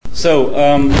Good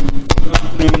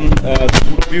afternoon to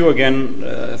all of you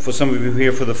again. For some of you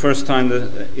here for the first time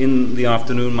in the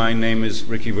afternoon, my name is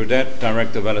Ricky Burdett,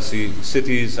 Director of LSE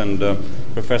Cities and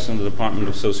Professor in the Department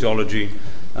of Sociology,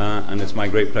 and it's my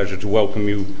great pleasure to welcome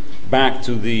you back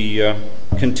to the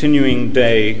continuing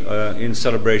day in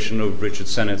celebration of Richard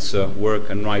Sennett's work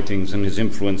and writings and his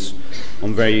influence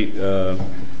on very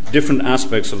different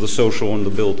aspects of the social and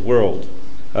the built world.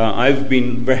 I've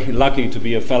been very lucky to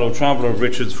be a fellow traveler of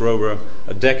Richard's for over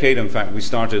a decade. In fact, we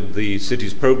started the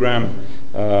Cities program,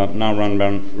 now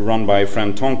run by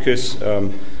Fran Tonkis,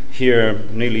 here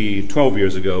nearly 12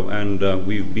 years ago, and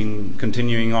we've been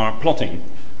continuing our plotting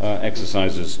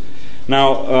exercises.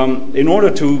 Now, in order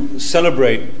to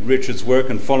celebrate Richard's work,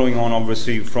 and following on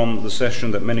obviously from the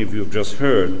session that many of you have just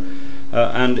heard,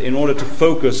 and in order to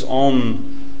focus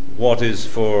on what is,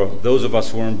 for those of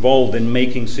us who are involved in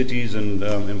making cities and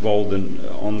involved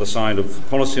on the side of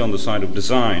policy, on the side of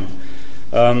design,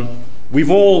 we've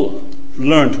all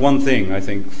learnt one thing, I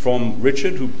think, from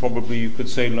Richard, who probably you could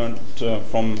say learnt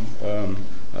from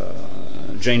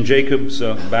Jane Jacobs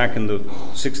back in the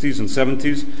 60s and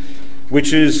 70s,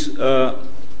 which is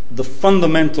the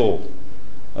fundamental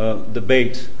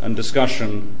debate and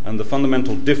discussion, and the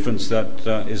fundamental difference that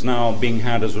is now being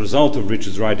had as a result of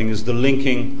Richard's writing is the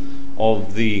linking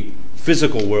of the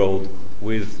physical world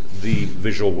with the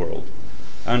visual world.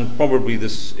 And probably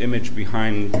this image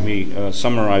behind me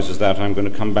summarizes that. I'm going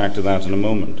to come back to that in a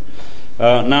moment.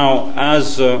 Now,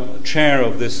 as chair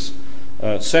of this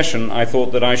session, I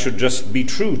thought that I should just be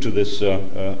true to this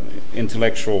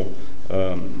intellectual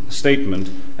statement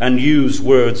and use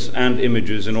words and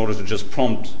images in order to just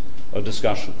prompt a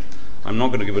discussion. I'm not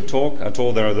going to give a talk at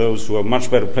all. There are those who are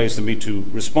much better placed than me to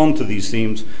respond to these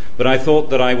themes, but I thought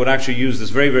that I would actually use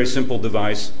this very, very simple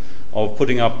device of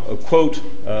putting up a quote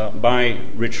by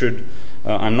Richard.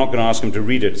 I'm not going to ask him to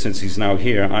read it since he's now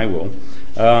here. I will.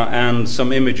 And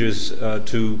some images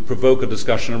to provoke a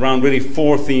discussion around really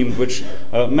four themes which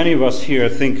many of us here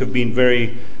think have been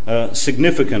very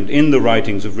significant in the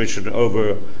writings of Richard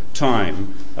over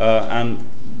time. And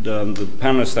the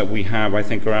panelists that we have, I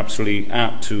think, are absolutely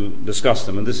apt to discuss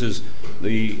them. And this is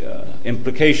the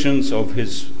implications of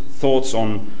his thoughts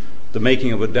on the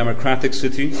making of a democratic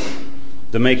city,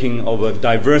 the making of a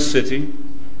diverse city,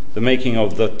 the making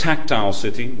of the tactile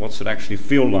city, what's it actually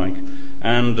feel like,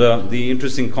 and the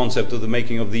interesting concept of the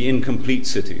making of the incomplete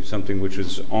city, something which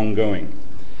is ongoing.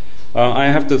 I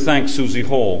have to thank Susie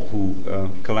Hall, who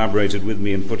collaborated with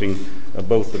me in putting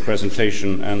both the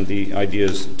presentation and the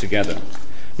ideas together.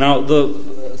 Now, the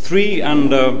three and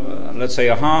let's say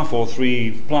a half or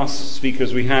 3+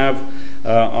 speakers we have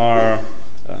are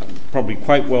probably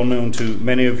quite well known to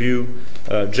many of you.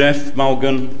 Geoff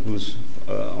Mulgan, who's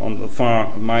on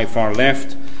my far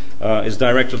left, is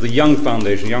director of the Young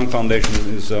Foundation. Young Foundation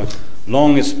is a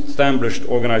long-established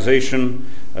organization,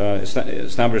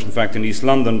 established, in fact, in East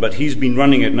London, but he's been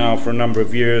running it now for a number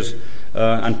of years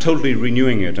and totally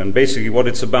renewing it. And basically what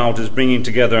it's about is bringing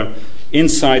together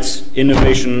insights,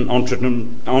 innovation,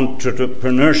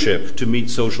 entrepreneurship to meet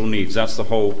social needs. That's the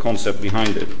whole concept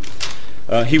behind it.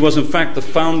 He was, in fact, the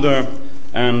founder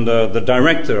and the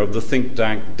director of the think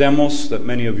tank Demos, that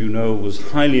many of you know was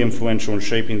highly influential in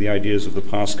shaping the ideas of the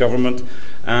past government,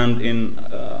 and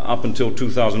up until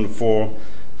 2004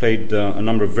 played a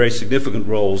number of very significant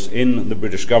roles in the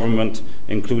British government,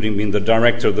 including being the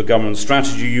director of the government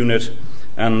strategy unit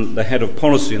and the head of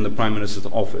policy in the Prime Minister's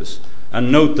office.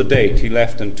 And note the date, he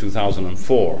left in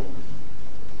 2004.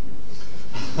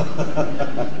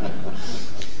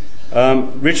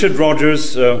 Richard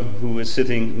Rogers, who is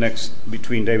sitting next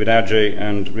between David Adjaye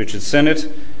and Richard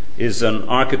Sennett, is an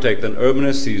architect and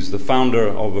urbanist. He's the founder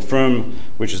of a firm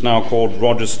which is now called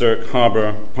Rogers Stirk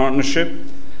Harbour Partnership.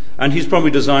 And he's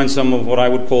probably designed some of what I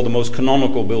would call the most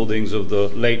canonical buildings of the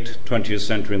late 20th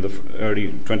century and the early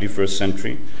 21st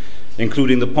century,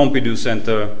 including the Pompidou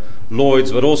Centre,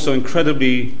 Lloyd's, but also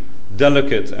incredibly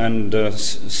delicate and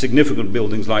significant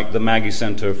buildings like the Maggie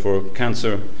Centre for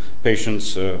cancer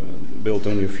patients, built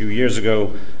only a few years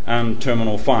ago, and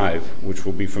Terminal 5, which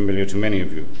will be familiar to many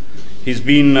of you. He's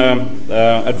been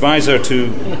advisor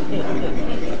to...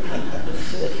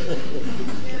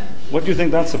 What do you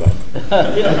think that's about?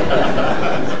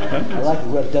 I like the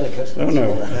word delicate. Oh,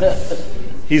 no.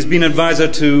 He's been advisor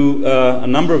to a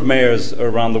number of mayors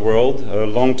around the world, a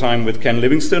long time with Ken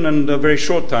Livingstone and a very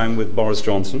short time with Boris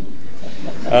Johnson.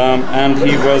 And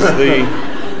he was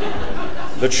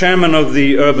the chairman of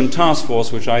the Urban Task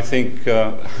Force, which I think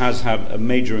has had a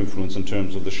major influence in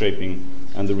terms of the shaping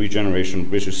and the regeneration of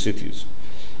British cities.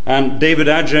 And David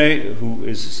Adjaye, who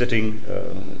is sitting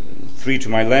 3 to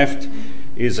my left,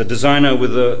 is a designer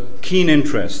with a keen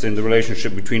interest in the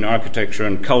relationship between architecture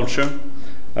and culture,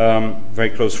 very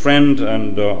close friend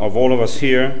and of all of us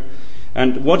here.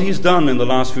 And what he's done in the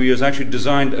last few years, actually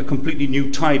designed a completely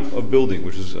new type of building,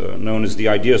 which is known as the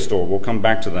Idea Store. We'll come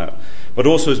back to that. But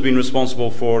also has been responsible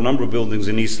for a number of buildings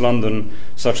in East London,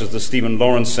 such as the Stephen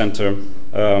Lawrence Centre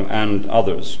and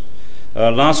others.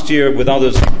 Last year, with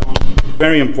others, a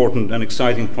very important and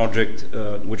exciting project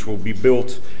which will be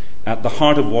built at the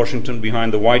heart of Washington,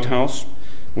 behind the White House,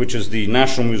 which is the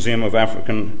National Museum of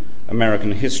African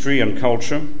American History and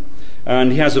Culture.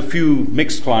 And he has a few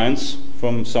mixed clients,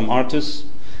 from some artists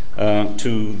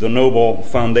to the Nobel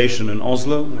Foundation in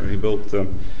Oslo, where he built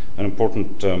an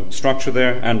important structure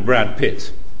there, and Brad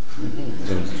Pitt.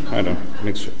 So it's quite a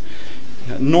mixture.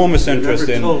 Enormous interest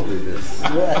in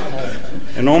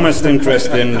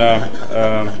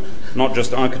not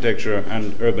just architecture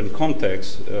and urban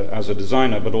context as a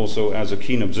designer, but also as a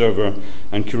keen observer,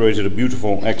 and curated a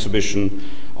beautiful exhibition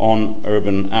on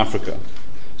urban Africa.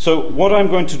 So what I'm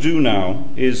going to do now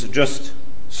is just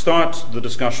start the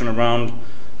discussion around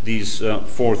these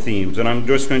four themes, and I'm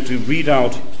just going to read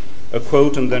out a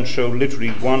quote and then show literally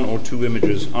one or two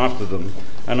images after them,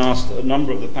 and ask a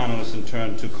number of the panelists in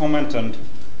turn to comment. And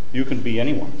you can be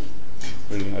anyone.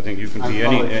 Really, I think you can be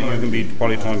you can be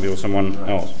Polly Toynbee or someone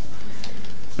else.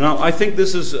 Now, I think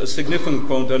this is a significant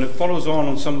quote, and it follows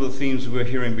on some of the themes we were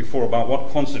hearing before about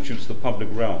what constitutes the public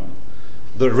realm,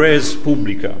 the res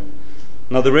publica.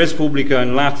 Now, the res publica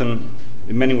in Latin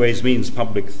in many ways means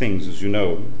public things, as you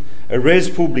know. A res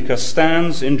publica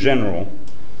stands in general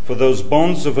for those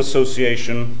bonds of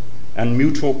association and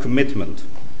mutual commitment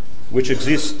which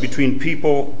exist between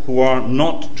people who are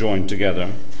not joined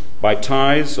together by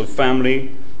ties of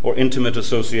family or intimate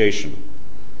association.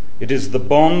 It is the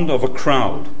bond of a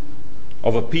crowd,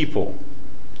 of a people,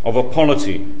 of a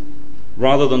polity,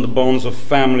 rather than the bonds of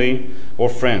family or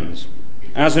friends.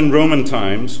 As in Roman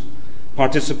times,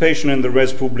 participation in the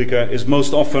res publica is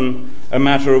most often a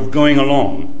matter of going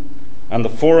along, and the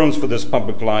forums for this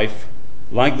public life,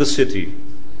 like the city,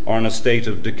 are in a state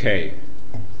of decay.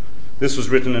 This was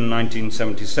written in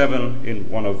 1977 in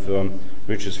one of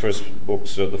Rich's first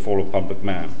books, The Fall of Public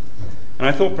Man. And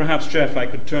I thought perhaps, Geoff, I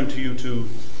could turn to you to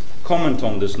comment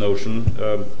on this notion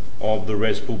of the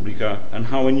res publica, and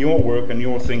how in your work and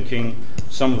your thinking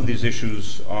some of these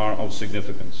issues are of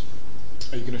significance.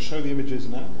 Are you going to show the images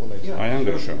now or later? Yeah, I am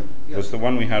going to show. It was the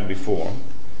one we had before.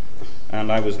 And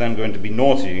I was then going to be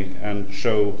naughty and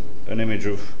show an image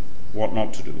of what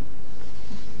not to do.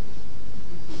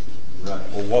 Right.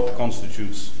 Or what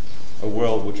constitutes a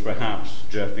world which perhaps,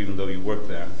 Geoff, even though you work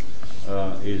there,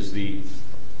 is the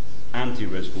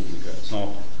anti-res publica. It's not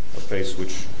a place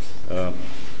which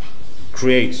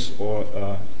creates or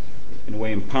in a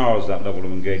way empowers that level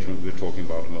of engagement we were talking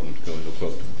about a moment ago in the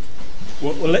quote.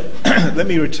 Well, let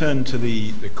me return to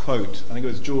the quote. I think it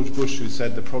was George Bush who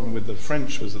said the problem with the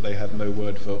French was that they had no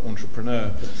word for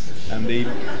entrepreneur. And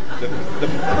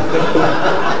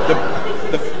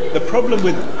the problem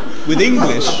with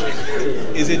English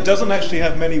is it doesn't actually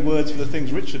have many words for the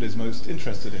things Richard is most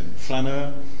interested in.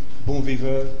 Flâneur, bon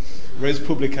viveur, res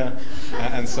publica,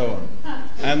 and so on.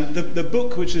 And the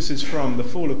book which this is from, The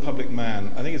Fall of Public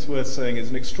Man, I think it's worth saying is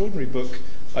an extraordinary book,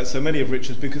 like so many of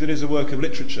Richard's, because it is a work of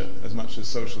literature as much as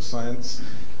social science.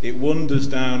 It wanders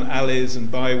down alleys and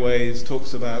byways,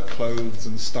 talks about clothes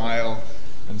and style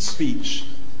and speech,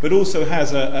 but also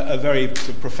has a very sort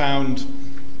of profound,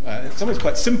 in some ways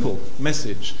quite simple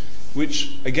message,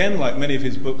 which, again, like many of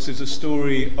his books, is a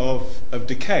story of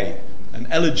decay, an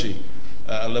elegy,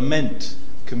 a lament,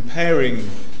 comparing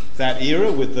that era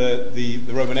with the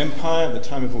Roman Empire, the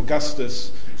time of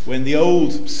Augustus, when the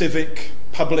old civic,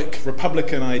 public,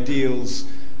 republican ideals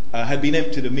had been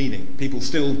emptied of meaning. People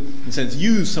still, in a sense,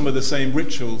 use some of the same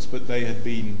rituals, but they had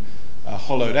been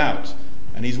hollowed out.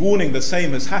 And he's warning the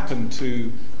same has happened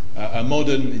to a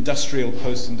modern industrial,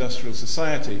 post-industrial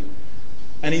society.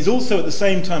 And he's also at the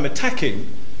same time attacking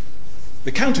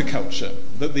the counterculture,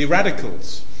 the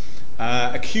radicals,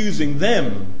 accusing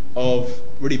them of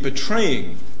really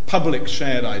betraying public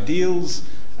shared ideals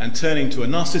and turning to a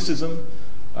narcissism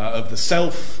of the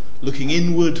self, looking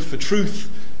inward for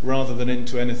truth rather than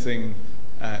into anything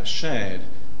shared.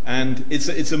 And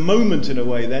it's a moment in a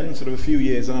way then, sort of a few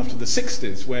years after the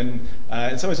 60s, when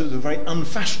in some ways it was a very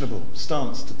unfashionable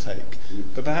stance to take,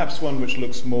 but perhaps one which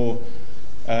looks more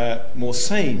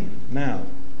sane now.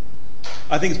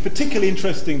 I think it's particularly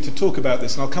interesting to talk about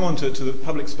this, and I'll come on to the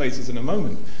public spaces in a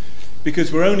moment,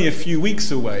 because we're only a few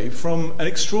weeks away from an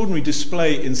extraordinary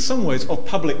display in some ways of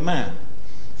public man.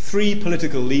 3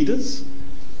 political leaders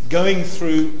going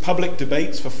through public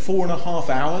debates for 4.5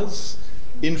 hours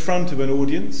in front of an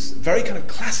audience, very kind of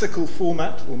classical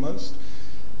format almost.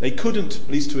 They couldn't, at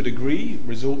least to a degree,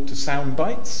 resort to sound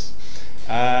bites.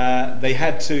 They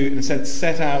had to, in a sense,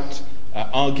 set out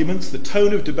arguments. The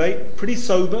tone of debate, pretty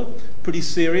sober, pretty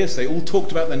serious. They all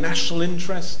talked about the national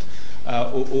interest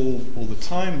all the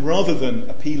time, rather than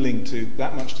appealing to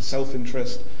that much to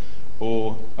self-interest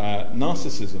or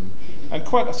narcissism. And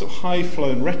quite a sort of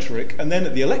high-flown rhetoric. And then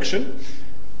at the election,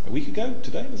 a week ago,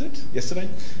 today, was it? Yesterday?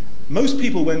 Most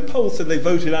people, when polled, said they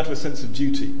voted out of a sense of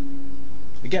duty.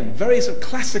 Again, very sort of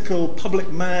classical public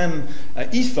man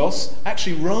ethos,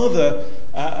 actually rather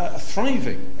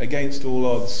thriving against all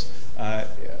odds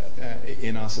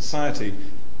in our society.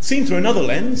 Seen through another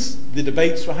lens, the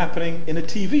debates were happening in a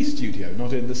TV studio,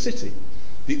 not in the city.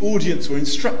 The audience were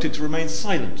instructed to remain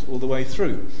silent all the way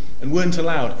through and weren't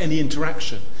allowed any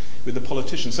interaction with the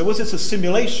politicians. So was this a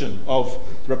simulation of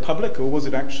the Republic, or was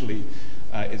it actually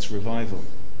its revival?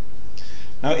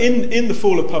 Now, in The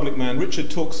Fall of Public Man,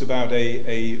 Richard talks about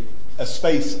a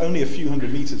space only a few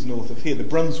hundred metres north of here, the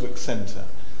Brunswick Centre,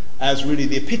 as really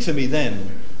the epitome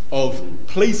then of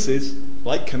places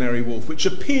like Canary Wharf, which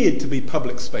appeared to be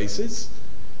public spaces,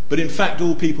 but in fact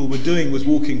all people were doing was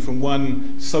walking from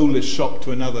one soulless shop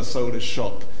to another soulless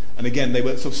shop. And again, they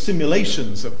were sort of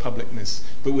simulations of publicness,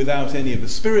 but without any of the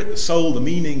spirit, the soul, the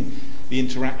meaning, the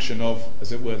interaction of,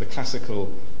 as it were, the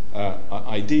classical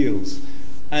ideals.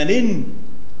 And in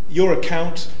your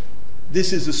account,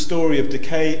 this is a story of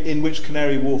decay in which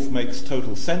Canary Wharf makes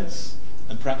total sense,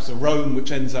 and perhaps a Rome which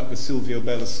ends up with Silvio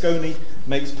Berlusconi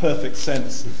makes perfect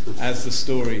sense as the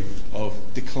story of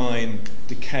decline,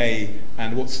 decay,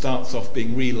 and what starts off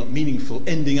being real, meaningful,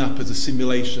 ending up as a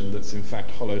simulation that's in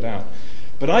fact hollowed out.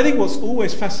 But I think what's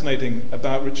always fascinating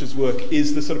about Richard's work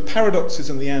is the sort of paradoxes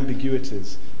and the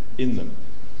ambiguities in them.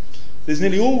 There's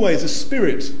nearly always a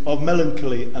spirit of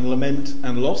melancholy and lament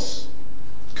and loss,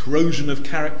 corrosion of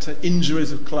character,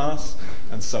 injuries of class,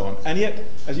 and so on. And yet,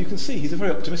 as you can see, he's a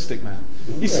very optimistic man.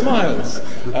 He smiles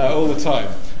all the time,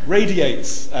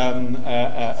 radiates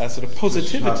a sort of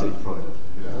positivity.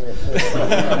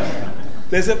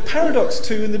 There's a paradox,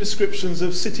 too, in the descriptions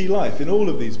of city life in all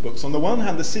of these books. On the one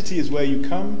hand, the city is where you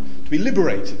come to be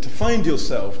liberated, to find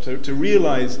yourself, to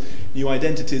realise new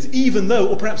identities, even though,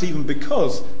 or perhaps even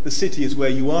because, the city is where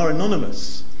you are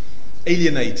anonymous,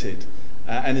 alienated,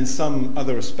 and in some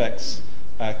other respects,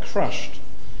 crushed.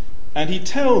 And he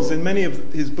tells in many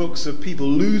of his books of people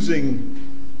losing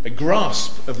a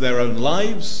grasp of their own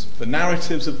lives, the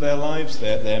narratives of their lives,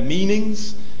 their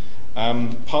meanings,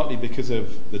 partly because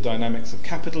of the dynamics of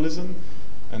capitalism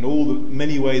and all the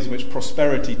many ways in which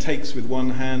prosperity takes with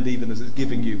one hand even as it's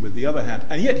giving you with the other hand.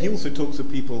 And yet he also talks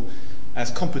of people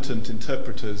as competent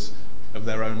interpreters of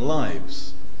their own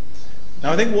lives.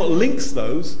 Now I think what links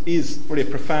those is really a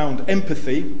profound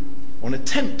empathy, or an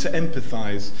attempt to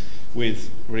empathise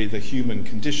with really the human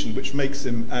condition, which makes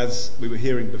him, as we were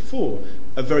hearing before,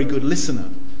 a very good listener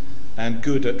and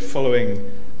good at following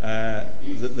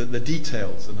the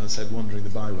details, and as I said, wandering the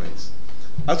byways.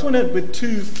 I just want to end with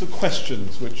two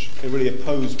questions which are really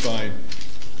opposed by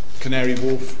Canary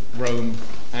Wharf, Rome,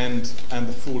 and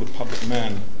the Fall of Public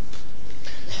Man.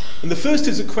 And the first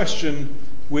is a question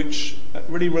which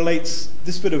really relates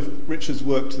this bit of Richard's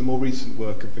work to the more recent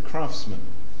work of The Craftsman.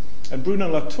 And Bruno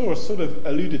Latour sort of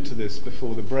alluded to this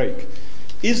before the break.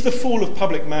 Is The Fall of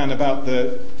Public Man about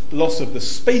the loss of the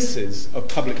spaces of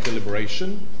public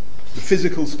deliberation, the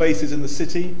physical spaces in the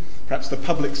city, perhaps the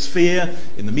public sphere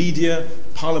in the media,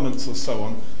 parliaments or so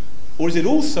on? Or is it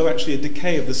also actually a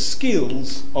decay of the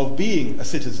skills of being a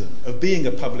citizen, of being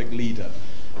a public leader?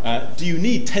 Do you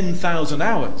need 10,000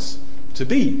 hours to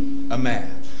be a mayor,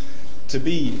 to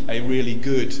be a really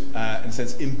good, in a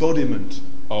sense, embodiment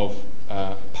of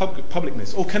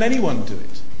publicness? Or can anyone do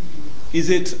it? Is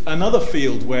it another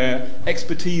field where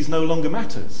expertise no longer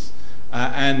matters?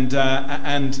 And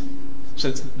so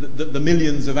the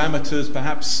millions of amateurs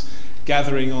perhaps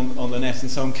gathering on the net and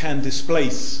so on can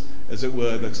displace, as it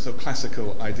were, the sort of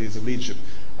classical ideas of leadership.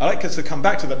 I like us to come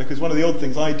back to that because one of the odd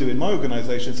things I do in my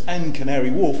organisations and Canary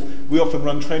Wharf, we often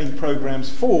run training programmes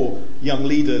for young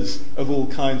leaders of all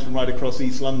kinds from right across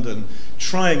East London,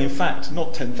 trying in fact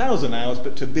not 10,000 hours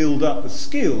but to build up the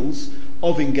skills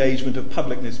of engagement, of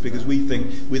publicness, because we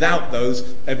think without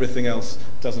those everything else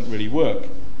doesn't really work.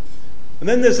 And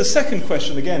then there's a second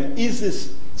question again, is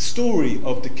this story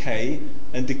of decay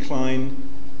and decline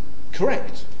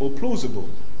correct or plausible?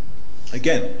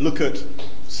 Again, look at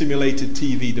simulated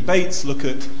TV debates, look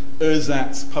at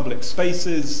Ersatz public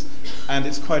spaces, and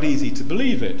it's quite easy to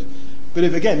believe it. But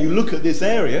if, again, you look at this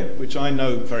area, which I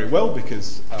know very well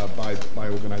because my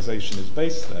organisation is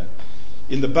based there,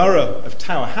 in the borough of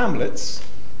Tower Hamlets,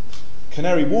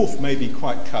 Canary Wharf may be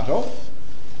quite cut off,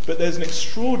 but there's an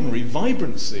extraordinary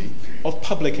vibrancy of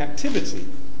public activity.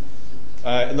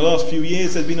 In the last few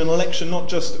years, there's been an election not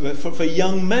just for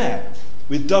young mayor,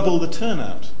 with double the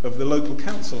turnout of the local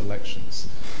council elections.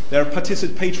 There are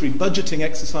participatory budgeting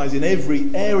exercises in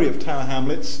every area of Tower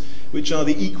Hamlets, which are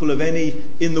the equal of any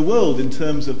in the world in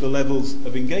terms of the levels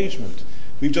of engagement.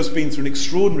 We've just been through an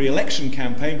extraordinary election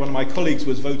campaign. One of my colleagues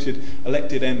was voted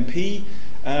elected MP.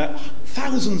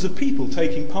 Thousands of people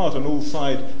taking part on all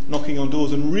sides, knocking on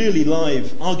doors, and really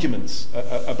live arguments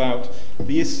about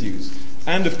the issues.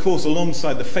 And of course,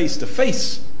 alongside the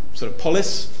face-to-face sort of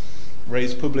polis,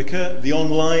 res publica, the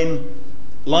online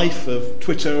life of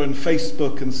Twitter and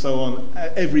Facebook and so on,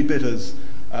 every bit as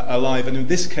alive, and in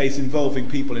this case involving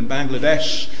people in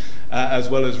Bangladesh, as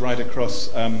well as right across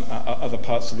other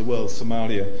parts of the world,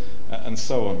 Somalia, and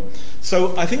so on.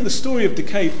 So I think the story of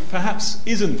decay perhaps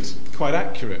isn't quite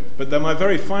accurate, but then my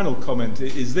very final comment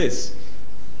is this.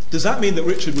 Does that mean that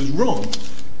Richard was wrong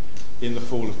in The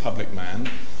Fall of Public Man,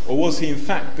 or was he in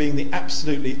fact being the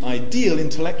absolutely ideal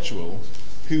intellectual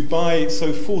who, by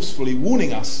so forcefully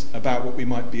warning us about what we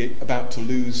might be about to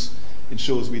lose,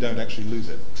 ensures we don't actually lose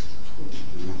it?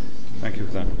 Thank you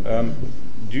for that.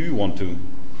 Do you want to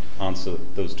answer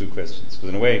those two questions? Because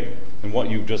in a way, in what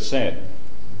you've just said,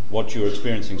 what you're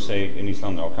experiencing, say, in East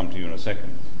London, I'll come to you in a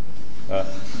second.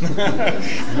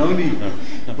 No need,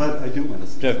 but I do want to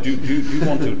say Geoff, do you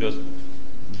want to just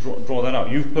draw that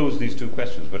out? You've posed these two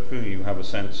questions, but clearly you have a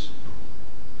sense.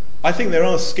 I think there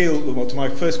are skills, well, to my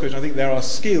first question, I think there are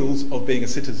skills of being a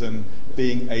citizen,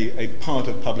 being a part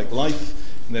of public life,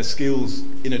 and there's skills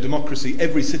in a democracy.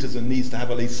 Every citizen needs to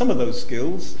have at least some of those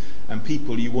skills, and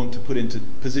people you want to put into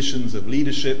positions of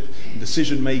leadership,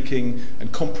 decision-making,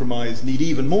 and compromise need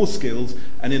even more skills,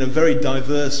 and in a very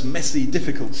diverse, messy,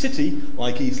 difficult city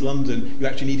like East London, you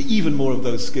actually need even more of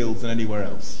those skills than anywhere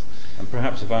else. And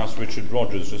perhaps if I asked Richard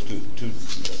Rogers just to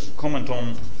comment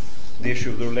on the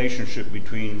issue of the relationship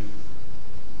between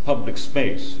public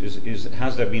space.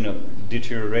 Has there been a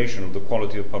deterioration of the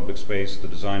quality of public space, the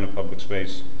design of public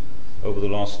space over the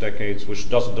last decades, which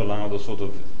doesn't allow the sort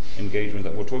of engagement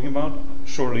that we're talking about?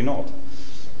 Surely not.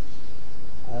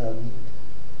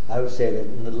 I would say that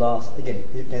in the last, again,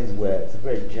 it depends where. It's a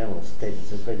very general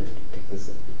statement. It's very difficult to pick this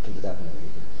up and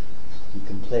you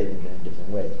can play it in different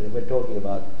ways. But if we're talking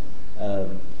about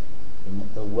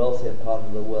the wealthier part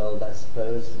of the world, I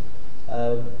suppose,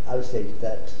 I would say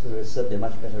that there is certainly a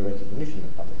much better recognition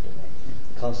of public domain.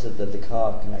 The concept that the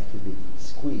car can actually be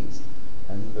squeezed.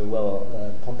 And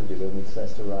Pompidou, when we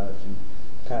first arrived in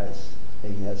Paris,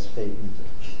 making that statement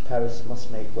that Paris must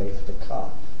make way for the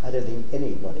car. I don't think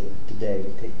anybody today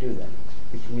would do that,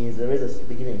 which means there is a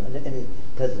beginning, and any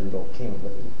president or king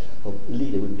or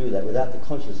leader would do that without the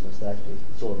consciousness that actually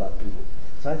it's all about people.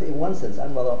 So I think in one sense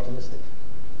I'm rather optimistic.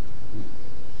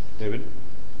 David?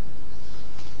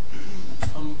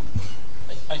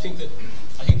 I think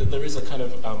that there is a kind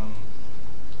of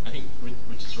I think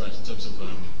Rich is right in terms of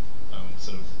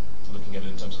sort of looking at it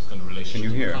in terms of kind of relationship.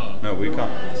 Can you hear? To the car. No, we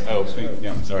can't. Oh,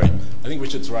 yeah. Sorry. I think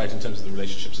Richard's right in terms of the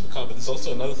relationships of the car, but there's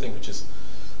also another thing which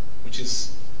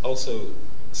is also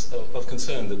of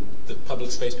concern, that public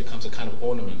space becomes a kind of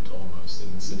ornament almost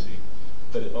in the city,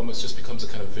 that it almost just becomes a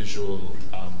kind of visual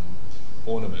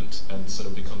ornament and sort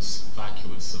of becomes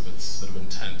vacuous of its sort of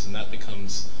intent, and that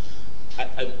becomes.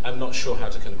 I'm not sure how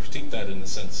to kind of critique that in the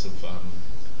sense of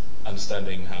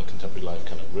understanding how contemporary life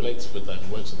kind of relates with that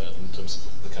and works with that in terms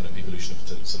of the kind of evolution of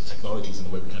sort of technologies and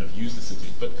the way we kind of use the city.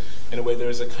 But in a way,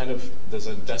 there's a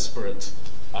desperate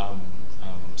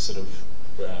sort of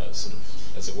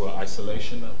as it were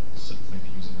isolation. Sort of maybe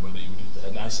using the word that you would use,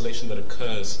 an isolation that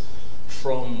occurs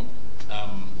from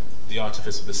the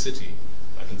artifice of the city.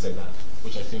 I can say that,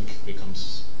 which I think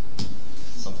becomes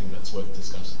something that's worth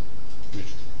discussing.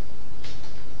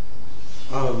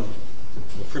 Well,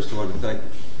 first I want to thank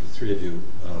the three of you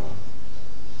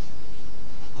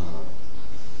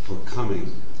for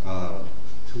coming.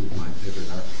 Two of my favorite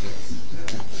architects,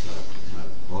 my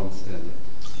long-standing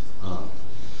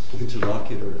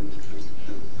interlocutor and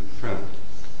friend.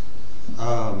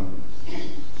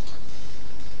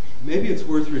 Maybe it's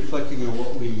worth reflecting on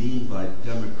what we mean by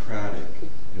democratic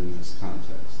in this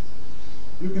context.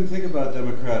 You can think about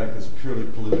democratic as a purely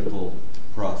political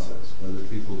process, whether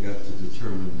people get to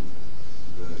determine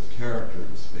the character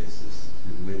of the spaces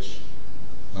in which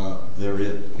they're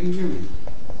in. Can you hear me? Is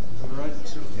that all right?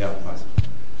 Yeah, fine.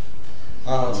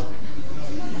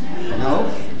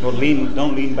 No?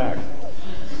 Don't lean back.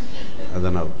 And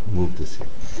then I'll move this here.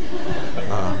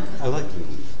 I like to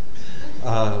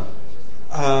move.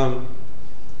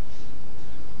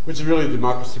 which is really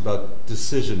democracy about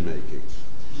decision making.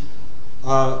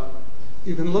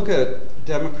 You can look at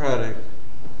democratic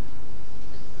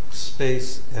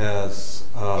space as,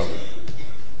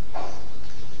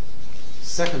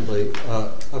 secondly,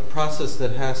 a process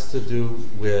that has to do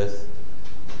with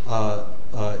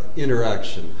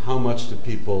interaction. How much do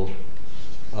people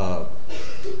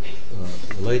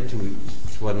relate to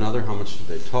one another? How much do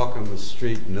they talk on the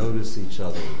street, notice each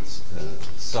other, and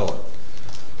so on?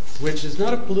 Which is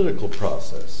not a political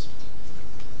process.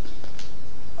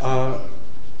 And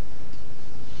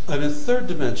a third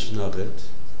dimension of it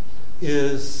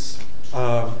is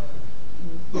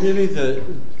really the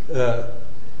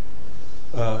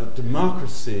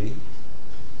democracy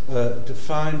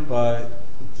defined by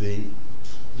the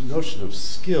notion of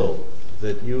skill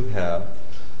that you have,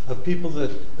 of people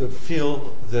that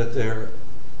feel that they're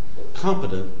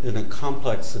competent in a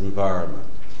complex environment.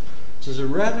 Which is a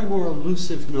rather more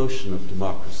elusive notion of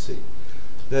democracy.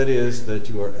 That is, that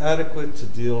you are adequate to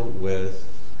deal with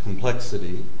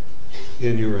complexity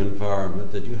in your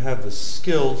environment, that you have the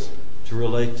skills to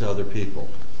relate to other people.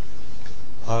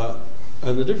 And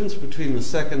the difference between the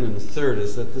second and the third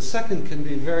is that the second can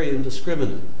be very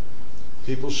indiscriminate.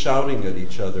 People shouting at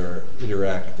each other are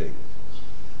interacting.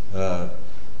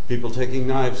 People taking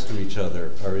knives to each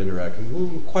other are interacting. We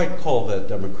wouldn't quite call that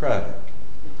democratic,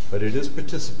 but it is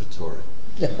participatory.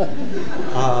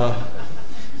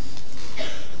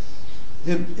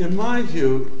 In my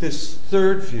view, this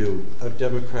third view of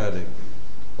democratic,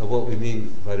 of what we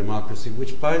mean by democracy,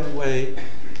 which, by the way,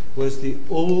 was the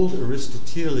old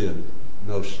Aristotelian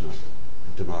notion of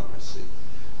democracy.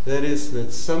 That is,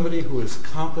 that somebody who is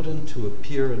competent to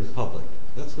appear in public.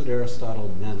 That's what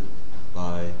Aristotle meant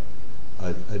by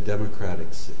a democratic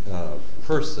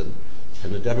person.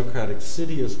 And a democratic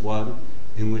city is one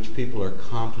in which people are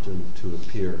competent to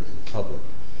appear in public.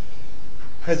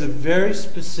 Has a very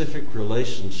specific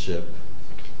relationship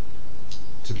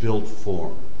to built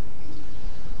form.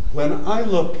 When I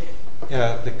look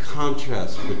at the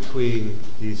contrast between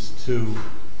these two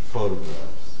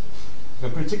photographs,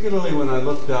 and particularly when I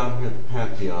look down here at the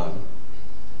Pantheon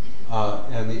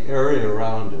and the area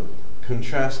around it,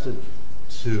 contrasted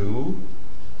to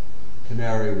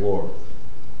Canary Wharf,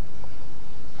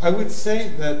 I would say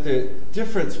that the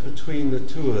difference between the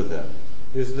two of them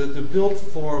is that the built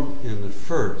form in the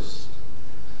first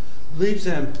leaves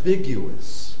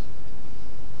ambiguous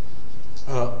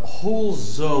whole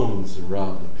zones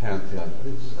around the Pantheon.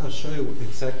 I'll show you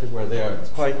exactly where they are. It's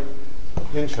quite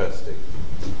interesting.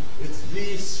 It's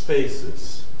these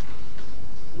spaces,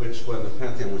 which when the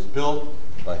Pantheon was built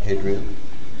by Hadrian,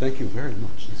 thank you very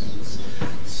much. This is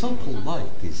so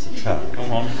polite, these Italians.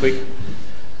 Come on, quick.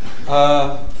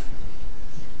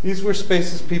 These were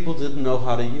spaces people didn't know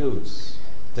how to use.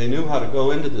 They knew how to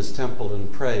go into this temple and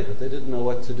pray, but they didn't know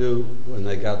what to do when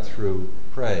they got through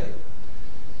praying.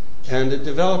 And it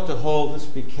developed this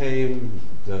became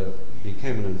an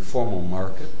informal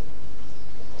market.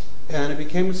 And it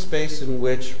became a space in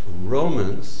which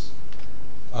Romans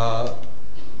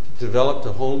developed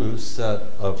a whole new set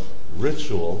of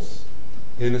rituals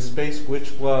in a space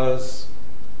which was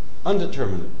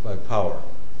undetermined by power,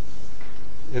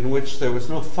 in which there was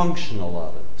no functional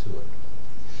element to it.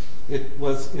 It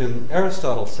was, in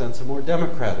Aristotle's sense, a more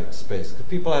democratic space, because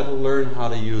people had to learn how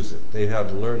to use it. They had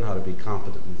to learn how to be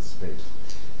competent in the space.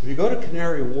 If you go to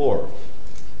Canary Wharf,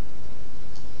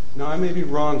 now I may be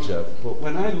wrong, Geoff, but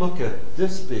when I look at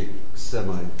this big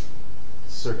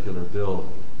semi-circular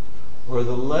building, or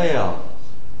the layout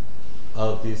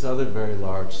of these other very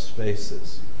large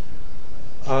spaces,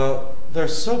 they're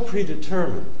so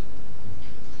predetermined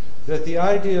that the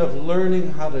idea of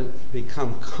learning how to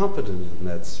become competent in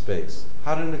that space,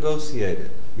 how to negotiate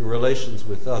it, your relations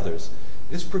with others,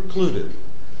 is precluded.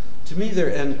 To me,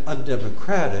 they're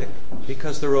undemocratic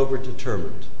because they're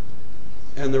overdetermined.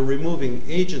 And they're removing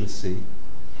agency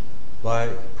by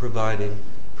providing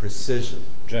precision.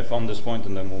 Geoff, on this point,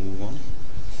 and then we'll move on.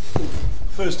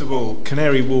 First of all,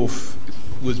 Canary Wharf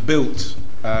was built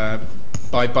by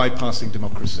bypassing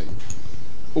democracy.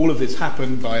 All of this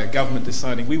happened by a government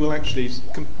deciding we will actually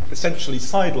essentially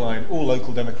sideline all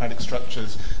local democratic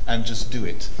structures and just do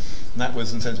it. And that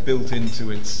was, in a sense, built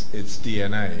into its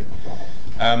DNA.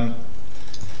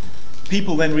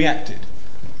 People then reacted.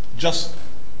 Just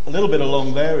a little bit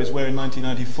along there is where in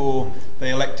 1994 they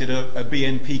elected a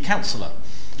BNP councillor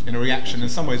in a reaction in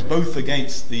some ways both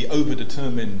against the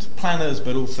overdetermined planners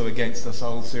but also against a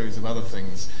whole series of other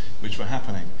things which were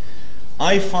happening.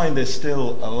 I find there's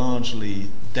still a largely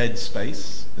dead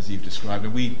space, as you've described,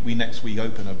 and we next week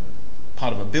open a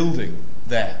part of a building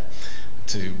there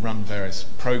to run various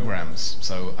programs,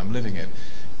 so I'm living it.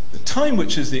 The time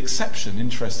which is the exception,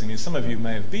 interestingly, some of you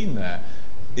may have been there,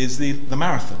 is the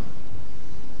marathon.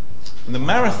 And the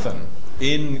marathon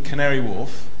in Canary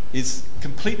Wharf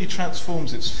completely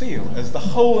transforms its feel, as the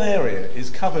whole area is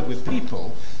covered with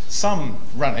people, some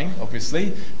running,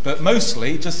 obviously, but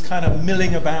mostly just kind of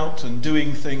milling about and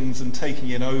doing things and taking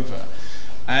it over.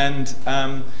 And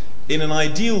in an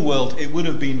ideal world, it would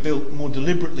have been built more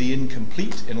deliberately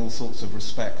incomplete in all sorts of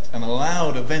respect, and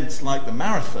allowed events like the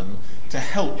marathon to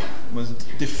help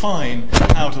define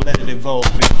how to let it evolve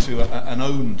into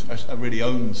a really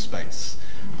owned space.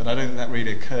 But I don't think that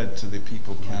really occurred to the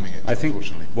people planning it, I think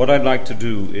what I'd like to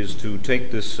do is to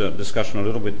take this discussion a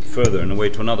little bit further, in a way,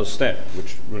 to another step,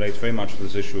 which relates very much to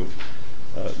this issue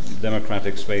of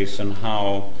democratic space and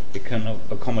how it can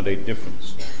accommodate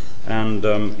difference. And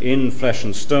in Flesh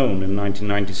and Stone in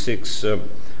 1996,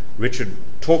 Richard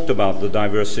talked about the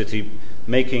diverse city,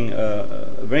 making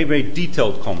a very, very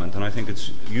detailed comment, and I think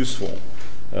it's useful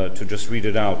to just read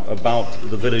it out, about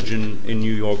the village in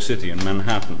New York City, in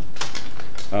Manhattan.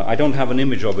 I don't have an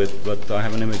image of it, but I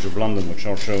have an image of London, which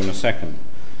I'll show in a second.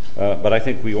 But I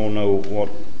think we all know what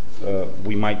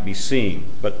we might be seeing.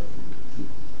 But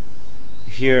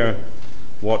hear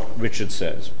what Richard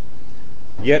says.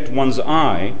 Yet one's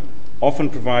eye often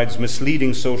provides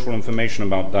misleading social information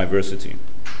about diversity.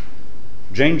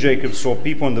 Jane Jacobs saw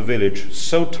people in the village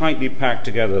so tightly packed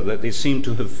together that they seemed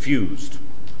to have fused.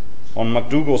 On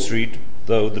MacDougall Street,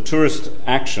 though, the tourist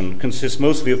action consists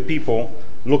mostly of people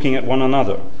looking at one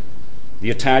another.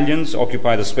 The Italians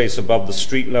occupy the space above the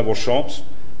street-level shops,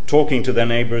 talking to their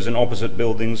neighbors in opposite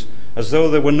buildings as though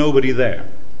there were nobody there,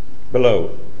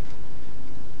 below.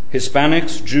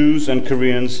 Hispanics, Jews, and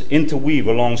Koreans interweave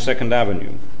along Second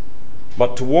Avenue.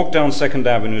 But to walk down Second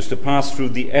Avenue is to pass through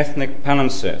the ethnic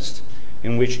palimpsest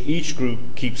in which each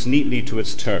group keeps neatly to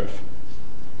its turf.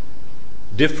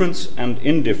 Difference and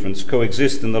indifference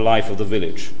coexist in the life of the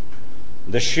village.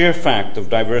 The sheer fact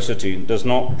of diversity does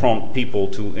not prompt people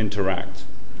to interact.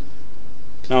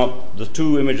 Now, the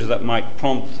two images that might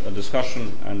prompt a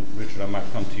discussion, and Richard, I might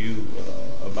come to you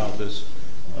about this,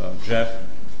 Geoff,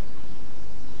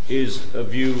 is a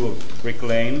view of Brick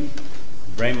Lane,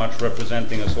 very much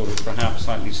representing a sort of perhaps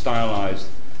slightly stylized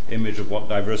image of what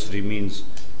diversity means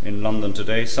in London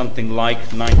today. Something like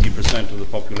 90% of the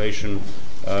population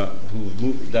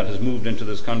that has moved into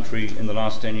this country in the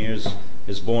last 10 years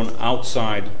is born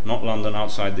outside, not London,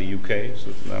 outside the UK.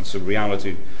 So that's a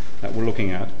reality that we're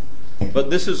looking at. But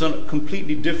this is a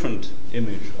completely different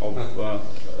image of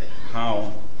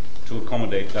how to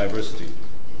accommodate diversity.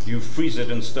 You freeze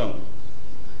it in stone.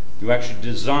 You actually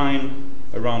design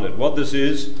around it. What this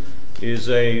is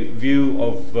a view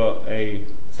of a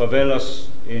favelas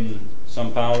in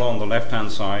São Paulo on the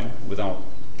left-hand side, without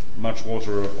much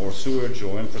water or sewage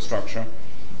or infrastructure,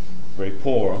 very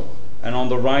poor. And on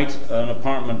the right, an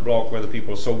apartment block where the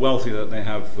people are so wealthy that they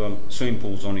have swimming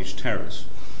pools on each terrace.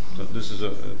 So this is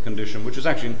a condition which is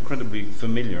actually incredibly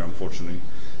familiar, unfortunately,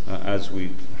 as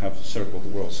we have circled the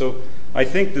world. So I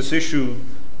think this issue,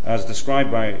 as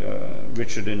described by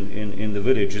Richard in the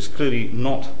village, is clearly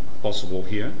not possible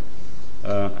here,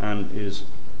 and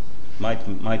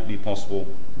might be possible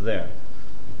there.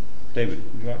 David,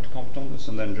 would you like to comment on this,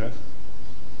 and then Geoff?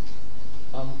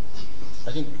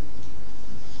 I think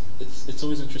it's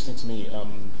always interesting to me,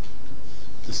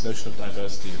 this notion of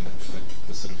diversity and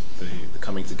the sort of the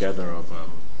coming together of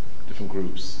different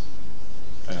groups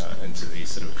into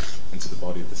the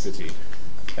body of the city,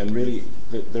 and really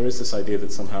there is this idea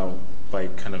that somehow by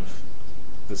kind of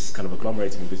this kind of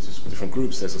agglomerating of these different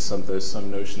groups, there's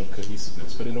some notion of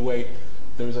cohesiveness, but in a way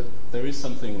there is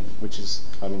something which is,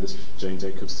 this Jane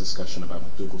Jacobs discussion about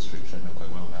MacDougall Street, which I know quite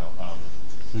well now,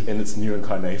 in its new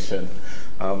incarnation.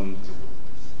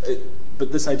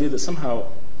 But this idea that somehow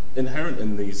inherent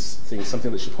in these things,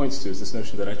 something that she points to, is this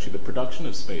notion that actually the production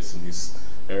of space in these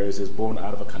areas is born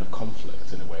out of a kind of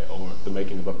conflict in a way, or the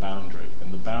making of a boundary.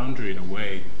 And the boundary, in a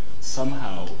way,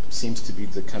 somehow seems to be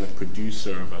the kind of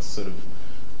producer of a sort of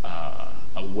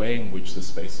a way in which the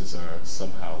spaces are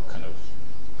somehow kind of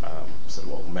sort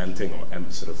of augmenting or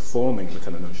sort of forming the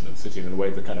kind of notion of the city. And in a way,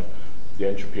 the kind of the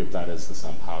entropy of that is the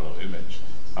São Paulo image.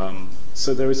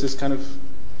 So there is this kind of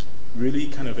really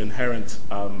kind of inherent,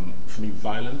 for me,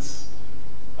 violence,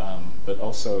 but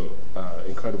also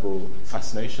incredible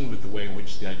fascination with the way in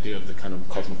which the idea of the kind of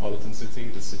cosmopolitan city,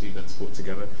 the city that's put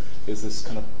together, is this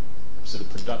kind of sort of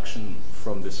production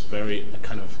from this very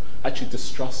kind of actually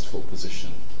distrustful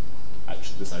position,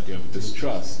 actually this idea of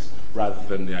distrust, rather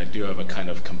than the idea of a kind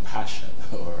of compassion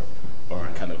or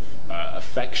a kind of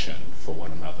affection for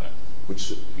one another,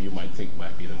 which you might think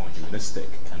might be the more humanistic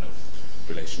kind of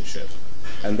relationship.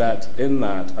 and that in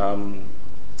that, and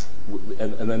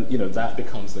then that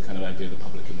becomes the kind of idea of the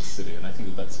public in the city, and I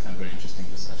think that's a kind of very interesting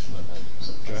discussion that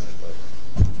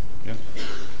Yeah.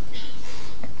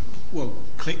 Well,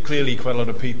 clearly quite a lot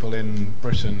of people in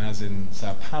Britain, as in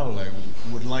Sao Paulo,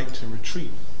 would like to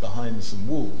retreat behind some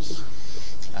walls.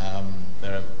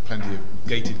 There are plenty of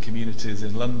gated communities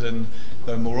in London,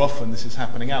 though more often this is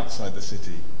happening outside the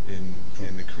city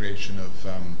in the creation of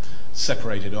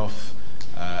separated off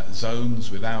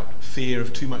zones without fear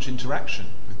of too much interaction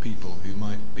with people who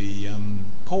might be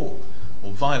poor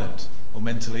or violent or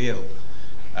mentally ill.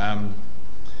 And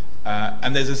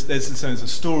there's a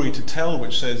story to tell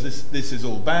which says this is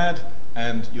all bad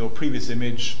and your previous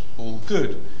image all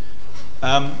good.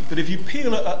 But if you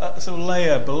peel a sort of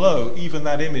layer below even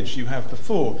that image you have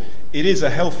before, it is a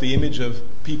healthy image of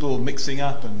people mixing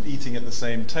up and eating at the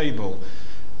same table.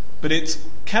 But it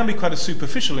can be quite a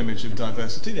superficial image of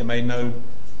diversity. They may know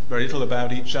very little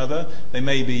about each other. They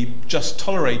may be just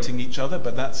tolerating each other,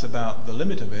 but that's about the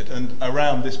limit of it. And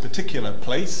around this particular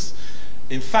place,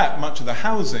 in fact, much of the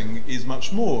housing is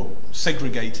much more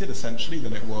segregated, essentially,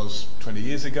 than it was 20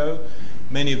 years ago.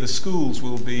 Many of the schools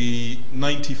will be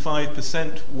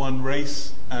 95% one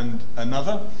race and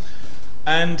another.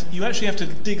 And you actually have to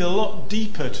dig a lot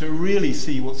deeper to really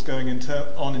see what's going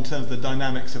on in terms of the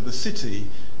dynamics of the city,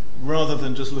 rather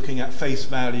than just looking at face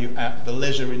value at the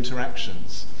leisure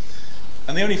interactions.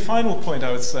 And the only final point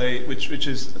I would say, which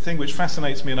is a thing which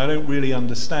fascinates me and I don't really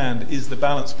understand, is the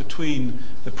balance between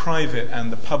the private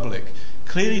and the public.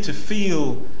 Clearly, to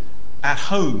feel at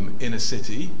home in a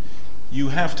city, you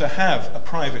have to have a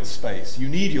private space. You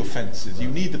need your fences. You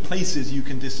need the places you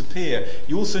can disappear.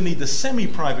 You also need the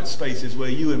semi-private spaces where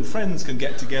you and friends can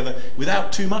get together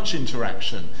without too much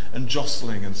interaction and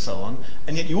jostling and so on.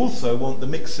 And yet you also want the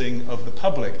mixing of the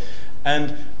public.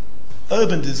 And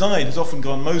urban design has often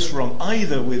gone most wrong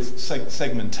either with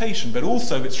segmentation, but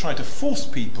also if it's trying to force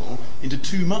people into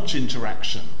too much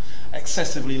interaction,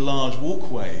 excessively large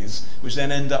walkways, which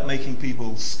then end up making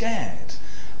people scared.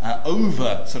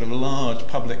 Over sort of large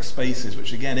public spaces,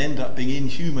 which again end up being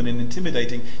inhuman and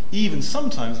intimidating, even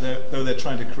sometimes though they're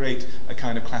trying to create a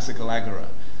kind of classical agora.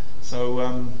 So,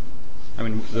 I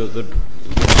mean, the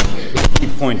key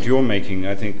point you're making,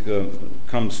 I think,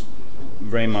 comes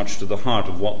very much to the heart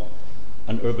of what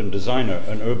an urban designer,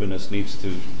 an urbanist needs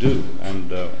to do.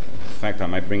 And in fact, I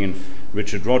might bring in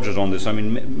Richard Rogers on this. I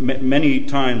mean, many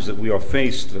times that we are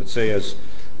faced, let's say, as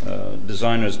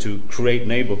designers to create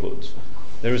neighborhoods,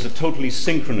 there is a totally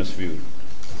synchronous view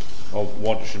of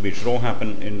what it should be. It should all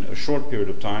happen in a short period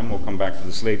of time. We'll come back to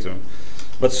this later.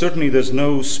 But certainly there's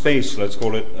no space, let's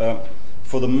call it,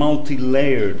 for the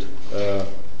multi-layered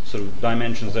sort of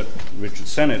dimensions that Richard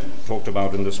Sennett talked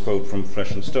about in this quote from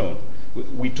Flesh and Stone.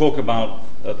 We talk about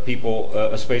people,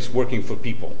 a space working for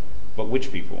people. But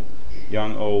which people?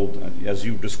 Young, old, as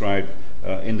you've described,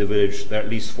 in the village, there are at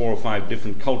least 4 or 5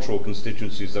 different cultural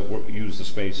constituencies that use the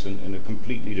space in a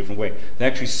completely different way. They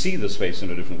actually see the space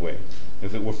in a different way.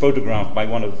 If it were photographed by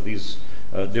one of these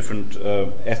different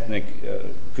ethnic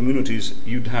communities,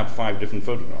 you'd have 5 different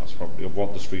photographs probably of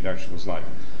what the street actually was like.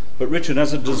 But Richard,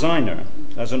 as a designer,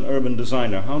 as an urban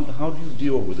designer, how do you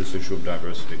deal with this issue of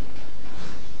diversity?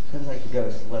 I'd like to go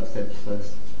one step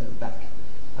first, back.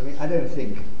 I mean, I don't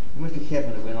think, we must be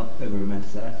careful that we're not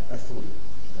over-romanticized. I thought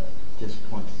just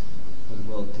quite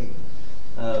well taken.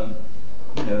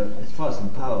 As far as some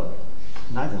power,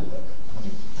 neither work. I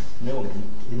mean, no one can.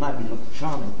 It might be look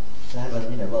charming to have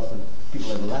lots of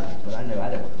people overlapping, but I know I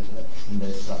don't want to live in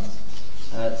those slums.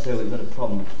 So we've got a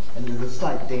problem, and there's a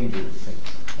slight danger of this thing.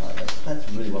 That's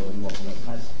really what we want. That's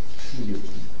nice studio,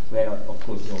 where of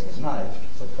course you'll get knives,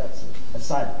 but that's a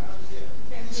side.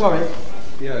 Sorry.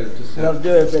 Yeah, just I'll do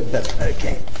it a bit better.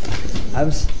 Okay.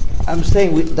 I'm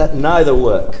saying that neither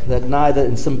work, that neither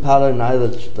in São Paulo, neither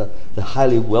the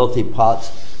highly wealthy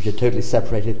parts, which are totally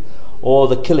separated, or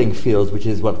the killing fields, which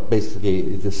is what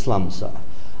basically the slums are.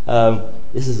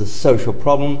 This is a social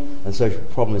problem, and social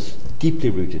problem is deeply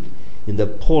rooted in the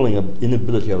appalling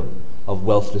inability of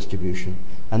wealth distribution.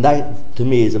 And that, to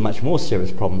me, is a much more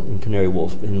serious problem in Canary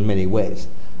Wharf in many ways,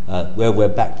 where we're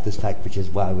back to this fact, which is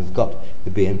why we've got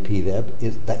the BNP there,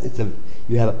 is that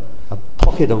you have a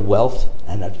pocket of wealth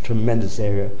and a tremendous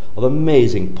area of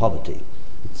amazing poverty.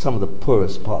 Some of the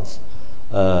poorest parts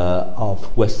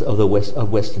of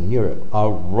Western Europe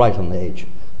are right on the edge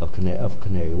of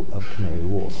Canary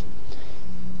Wharf.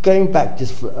 Going back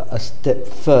just for a step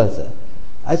further,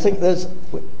 I think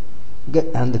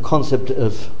and the concept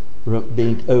of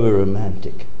being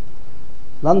over-romantic.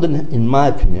 London, in my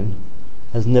opinion,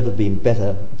 has never been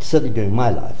better, certainly during my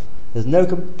life. There's no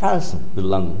comparison with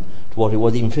London to what it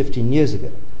was even 15 years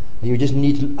ago. You just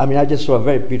need to, I just saw a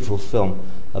very beautiful film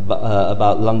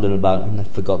about London, I've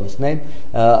forgotten its name,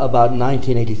 about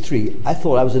 1983. I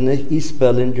thought I was in East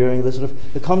Berlin during the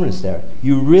the communist era.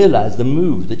 You realize the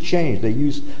move, the change, the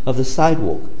use of the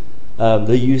sidewalk,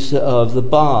 the use of the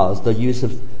bars, the use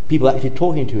of people actually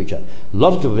talking to each other. A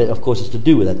lot of it, of course, is to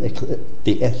do with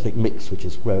the ethnic mix which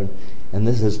has grown. And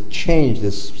this has changed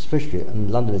this, especially, and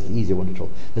London is the easier one to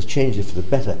talk, has changed it for the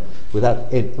better,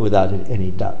 without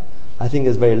any doubt. I think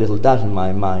there's very little doubt in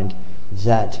my mind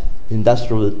that the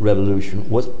Industrial Revolution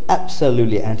was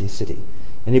absolutely anti-city.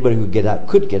 Anybody who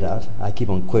could get out. I keep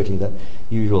on quoting the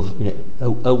usual,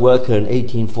 a worker in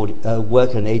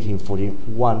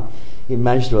 1841 in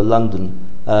Manchester or London,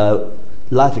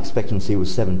 life expectancy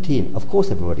was 17. Of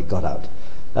course, everybody got out.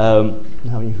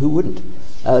 Who wouldn't?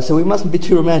 So we mustn't be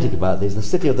too romantic about this. The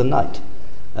city of the night.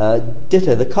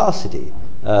 Ditto, the car city.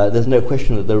 There's no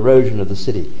question that the erosion of the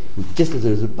city, just as it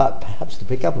was about perhaps to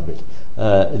pick up a bit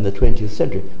in the 20th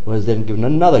century, was then given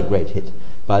another great hit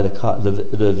by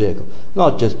the vehicle.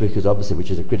 Not just because, obviously, which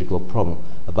is a critical problem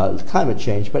about climate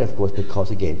change, but of course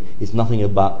because, again, it's nothing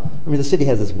about... the city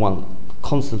has this one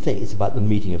constant thing. It's about the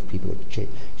meeting of people,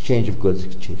 exchange of goods,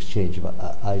 exchange of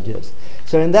ideas.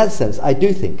 So in that sense, I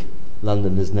do think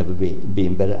London has never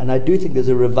been better, and I do think there's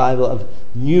a revival of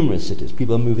numerous cities.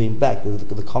 People are moving back.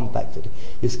 The compact city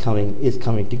is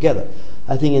coming together.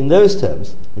 I think in those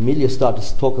terms, immediately start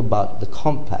to talk about the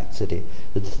compact city,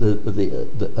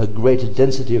 a greater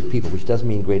density of people, which doesn't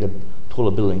mean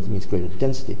taller buildings, it means greater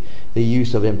density. The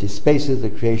use of empty spaces, the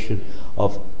creation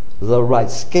of the right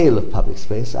scale of public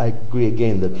space. I agree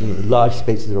again that large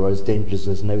spaces are as dangerous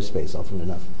as no space often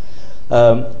enough.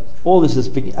 All this is,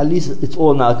 at least it's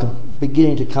all now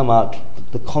beginning to come out,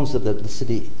 the concept that the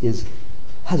city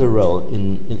has a role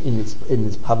in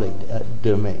its public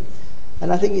domain.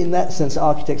 And I think in that sense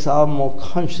architects are more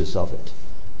conscious of it.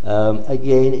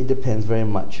 Again, it depends very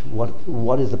much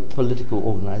what is the political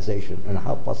organization and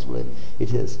how possible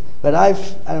it is. But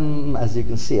as you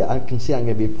can see, I'm going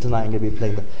to be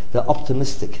playing the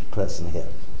optimistic person here.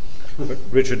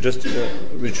 Richard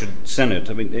Sennett,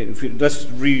 let's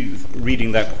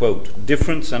reading that quote.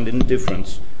 Difference and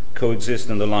indifference coexist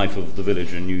in the life of the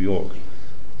village in New York.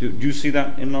 Do you see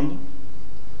that in London?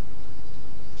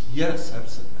 Yes,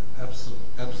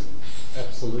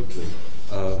 absolutely.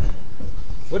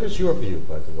 What is your view,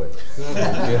 by the way?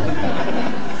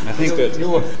 I think that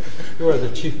you are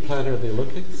the chief planner of the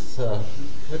Olympics.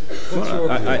 What's your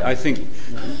view? I think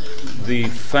the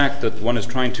fact that one is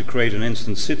trying to create an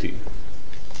instant city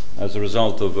as a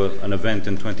result of an event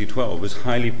in 2012 is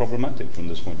highly problematic from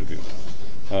this point of view.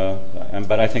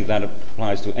 But I think that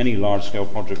applies to any large-scale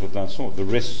project of that sort. The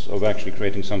risks of actually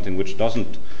creating something which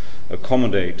doesn't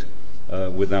accommodate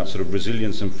with that sort of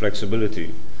resilience and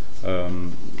flexibility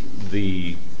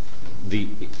the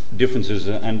differences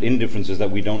and indifferences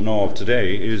that we don't know of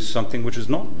today is something which is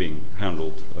not being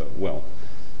handled well.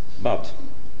 But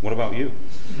what about you?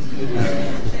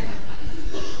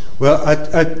 Well,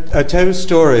 I tell you a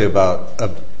story about,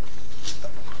 and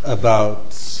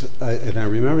I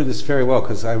remember this very well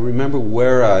because I remember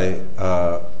where I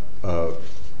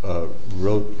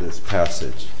wrote this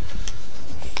passage.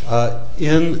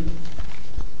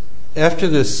 After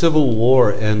the civil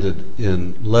war ended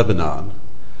in Lebanon,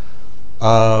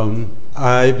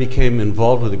 I became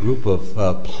involved with a group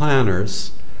of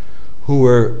planners who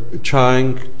were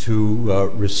trying to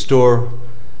restore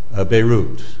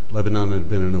Beirut. Lebanon had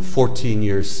been in a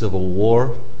 14-year civil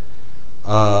war.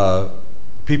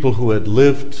 People who had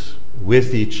lived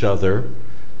with each other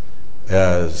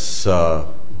as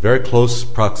very close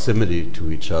proximity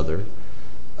to each other,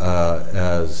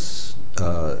 as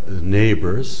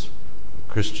neighbors,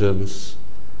 Christians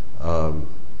and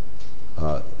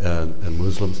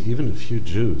Muslims, even a few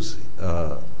Jews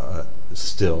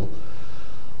still.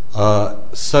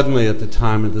 Suddenly, at the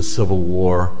time of the Civil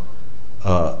War,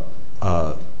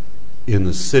 in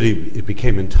the city, it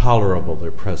became intolerable,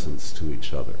 their presence to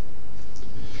each other.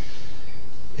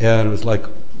 And it was like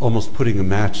almost putting a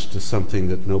match to something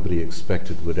that nobody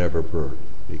expected would ever burn,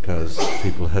 because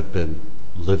people had been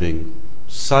living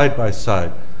side by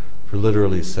side for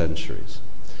literally centuries.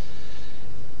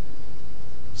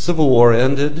 Civil War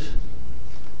ended.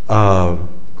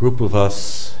 Group of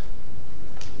us,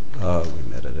 we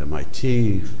met at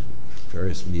MIT,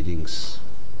 various meetings,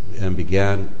 and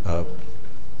began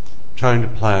trying to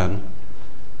plan,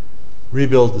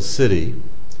 rebuild the city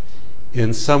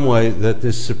in some way that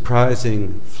this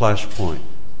surprising flashpoint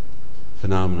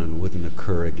phenomenon wouldn't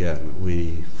occur again.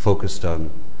 We focused on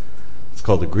what's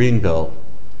called the Green Belt,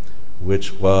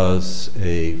 which was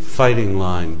a fighting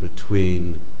line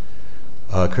between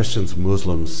Christians and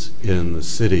Muslims in the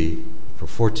city for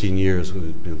 14 years.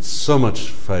 There's been so much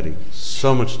fighting,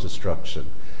 so much destruction,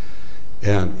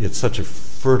 and it's such a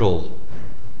fertile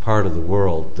part of the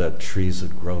world that trees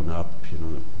had grown up,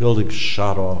 buildings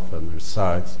shot off on their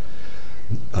sides,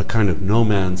 a kind of no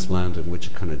man's land in which a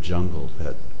kind of jungle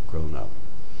had grown up.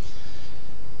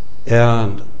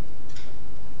 And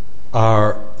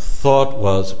our thought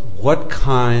was, what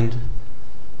kind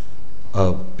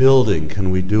of building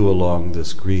can we do along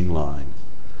this green line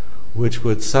which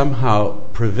would somehow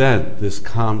prevent this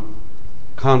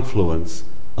confluence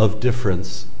of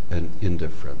difference and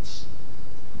indifference?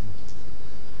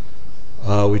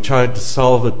 We tried to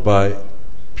solve it by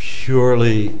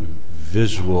purely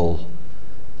visual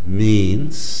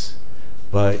means,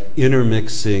 by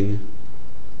intermixing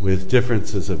with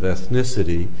differences of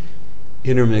ethnicity,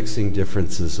 intermixing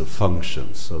differences of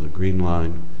functions. So the Green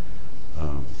Line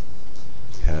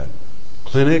had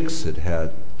clinics, it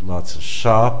had lots of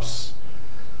shops,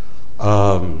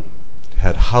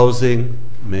 had housing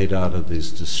made out of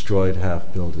these destroyed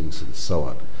half buildings and so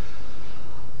on.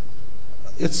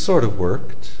 It sort of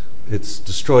worked. It's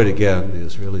destroyed again. The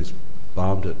Israelis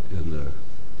bombed it in the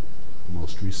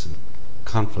most recent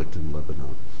conflict in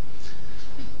Lebanon.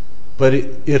 But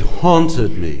it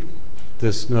haunted me,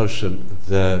 this notion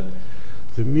that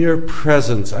the mere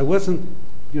presence, I wasn't,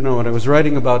 when I was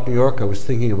writing about New York, I was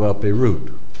thinking about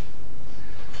Beirut,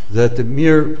 that the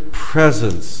mere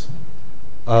presence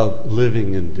of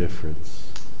living in difference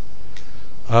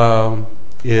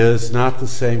is not the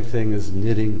same thing as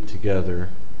knitting together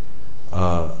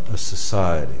a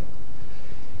society.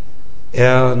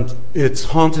 And it's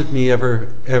haunted me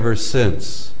ever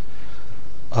since.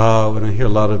 When I hear a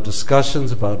lot of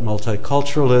discussions about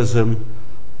multiculturalism,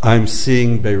 I'm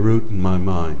seeing Beirut in my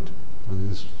mind.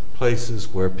 These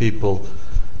places where people,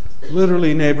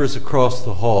 literally neighbors across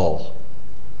the hall,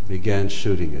 began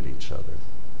shooting at each other.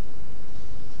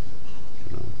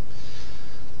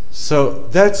 So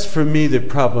that's for me the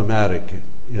problematic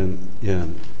in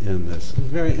this. I'm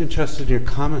very interested in your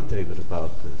comment, David,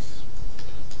 about this.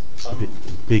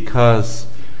 Because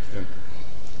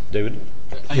David?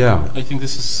 I think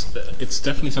it's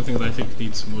definitely something that I think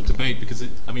needs more debate, because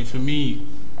for me,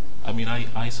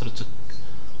 I sort of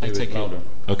I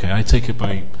take it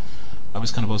by, I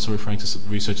was kind of also referring to some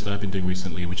research that I've been doing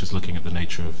recently, which is looking at the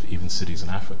nature of even cities in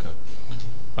Africa,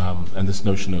 and this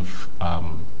notion of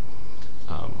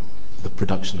the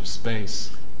production of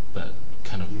space that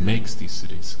kind of makes these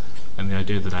cities, and the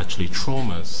idea that actually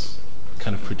traumas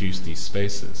kind of produce these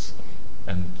spaces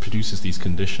and produces these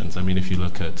conditions. If you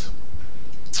look at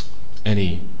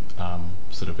any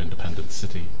sort of independent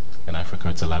city in Africa,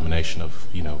 it's a lamination of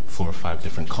 4 or 5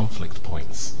 different conflict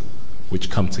points which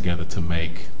come together to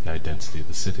make the identity of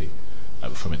the city,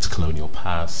 from its colonial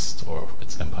past or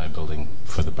its empire building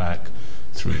further back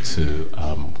through to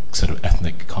sort of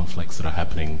ethnic conflicts that are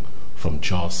happening from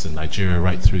Jos in Nigeria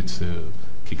right through to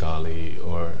Kigali,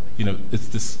 or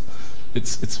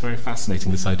it's very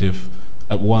fascinating, this idea of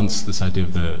at once this idea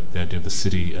of the idea of the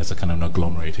city as a kind of an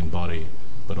agglomerating body,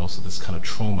 but also this kind of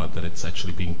trauma that it's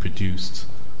actually being produced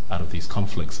out of these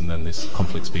conflicts, and then these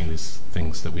conflicts being these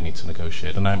things that we need to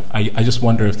negotiate. And I just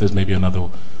wonder if there's maybe another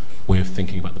way of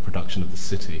thinking about the production of the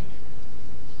city,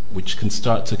 which can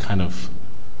start to kind of,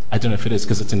 I don't know if it is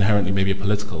because it's inherently maybe a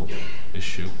political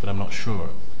issue, but I'm not sure.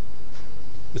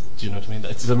 Do you know what I mean?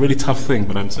 It's a really tough thing,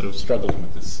 but I'm sort of struggling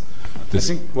with this. I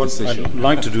think what I'd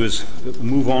like to do is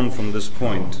move on from this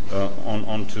point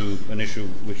onto an issue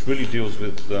which really deals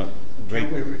with great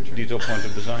detailed point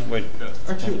of design. Wait.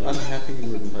 Aren't you unhappy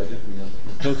you invited me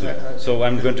up? So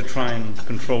I'm going to try and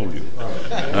control you.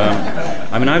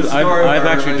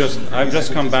 I've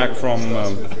just come back from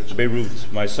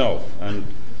Beirut myself, and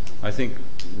I think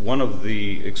one of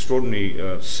the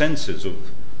extraordinary senses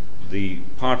of the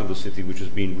part of the city which has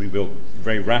been rebuilt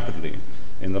very rapidly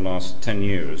in the last 10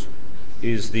 years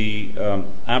is the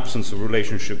absence of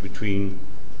relationship between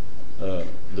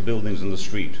the buildings and the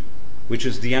street, which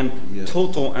is the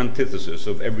total antithesis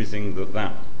of everything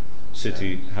that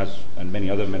city has, and many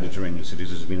other Mediterranean cities,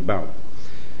 has been about.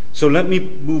 So let me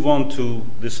move on to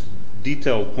this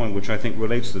detailed point which I think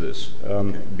relates to this,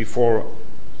 before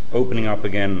opening up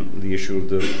again the issue of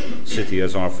the city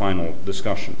as our final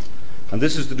discussion. And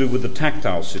this is to do with the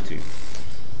tactile city,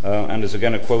 and is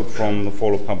again a quote from The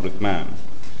Fall of Public Man.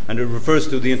 And it refers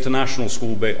to the International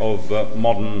School of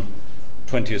Modern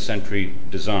 20th Century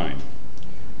Design.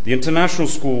 The International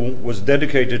School was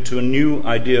dedicated to a new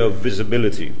idea of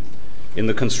visibility in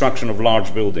the construction of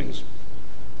large buildings.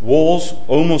 Walls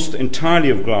almost entirely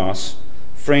of glass,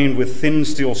 framed with thin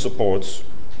steel supports,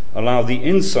 allow the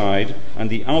inside and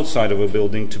the outside of a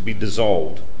building to be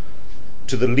dissolved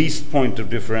to the least point of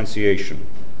differentiation.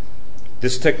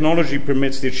 This technology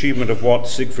permits the achievement of what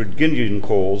Siegfried Gideon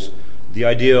calls the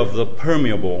idea of the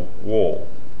permeable wall,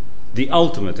 the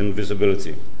ultimate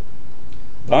invisibility.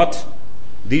 But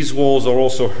these walls are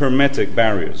also hermetic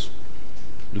barriers.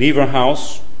 Lever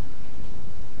House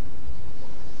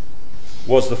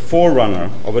was the forerunner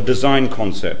of a design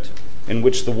concept in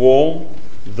which the wall,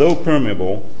 though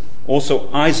permeable,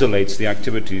 also isolates the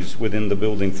activities within the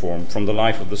building form from the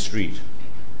life of the street.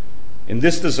 In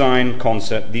this design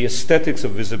concept, the aesthetics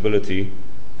of visibility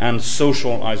and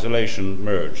social isolation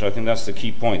merge. I think that's the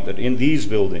key point, that in these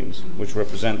buildings, which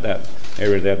represent that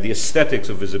area there, the aesthetics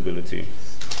of visibility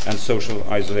and social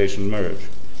isolation merge.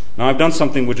 Now, I've done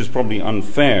something which is probably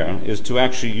unfair, is to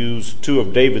actually use two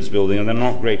of David's buildings, and they're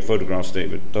not great photographs,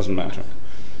 David, doesn't matter.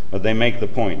 But they make the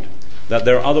point that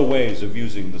there are other ways of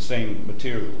using the same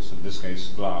materials, in this case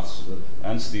glass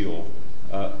and steel,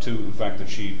 to in fact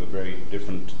achieve a very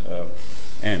different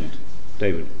end.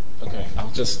 David. Okay, I'll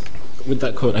just, with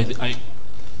that quote,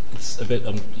 it's a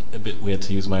bit weird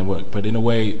to use my work, but in a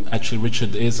way, actually,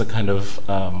 Richard is a kind of,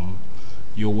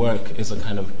 your work is a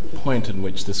kind of point in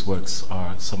which these works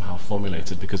are somehow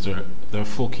formulated, because there are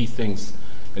four key things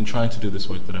in trying to do this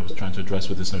work that I was trying to address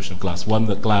with this notion of glass. One,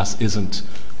 that glass isn't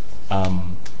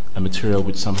a material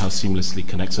which somehow seamlessly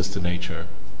connects us to nature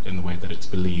in the way that it's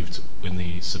believed in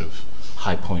the sort of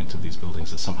high point of these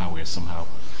buildings, that somehow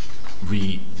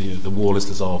the wall is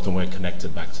dissolved and we're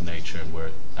connected back to nature, and we're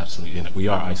absolutely in it. We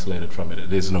are isolated from it.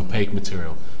 It is an opaque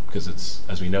material, because it's,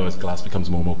 as we know, as glass becomes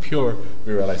more and more pure,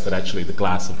 we realize that actually the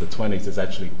glass of the 20s is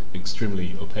actually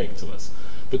extremely opaque to us.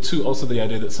 But two, also the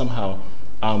idea that somehow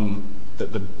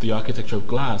that the architecture of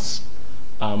glass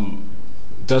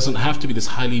doesn't have to be this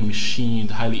highly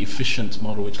machined, highly efficient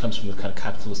model, which comes from the kind of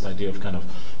capitalist idea of kind of,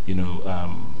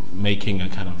 making a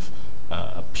kind of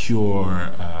a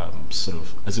pure sort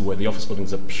of, as it were, the office building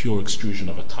is a pure extrusion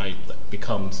of a type that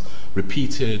becomes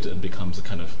repeated and becomes a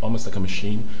kind of almost like a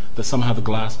machine, that somehow the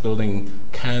glass building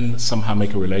can somehow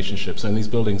make a relationship. So in these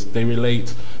buildings, they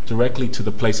relate directly to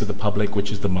the place of the public,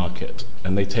 which is the market,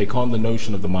 and they take on the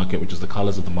notion of the market, which is the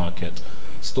colors of the market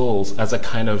stalls, as a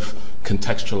kind of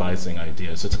contextualizing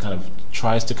idea. So it kind of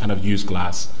tries to kind of use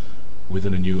glass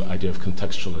within a new idea of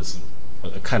contextualism,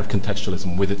 a kind of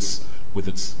contextualism with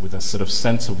a sort of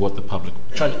sense of what the public,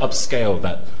 trying to upscale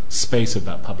that space of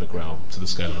that public realm to the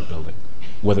scale of the building.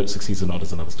 Whether it succeeds or not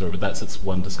is another story, but it's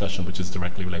one discussion which is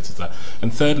directly related to that.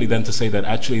 And thirdly, then, to say that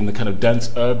actually in the kind of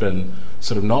dense urban,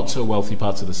 sort of not so wealthy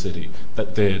parts of the city,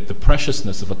 that the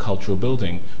preciousness of a cultural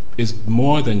building is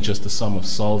more than just the sum of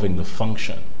solving the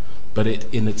function, but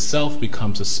it in itself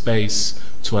becomes a space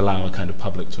to allow a kind of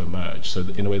public to emerge. So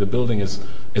in a way, the building is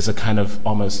a kind of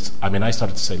almost, I mean, I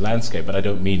started to say landscape, but I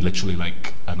don't mean literally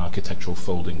like an architectural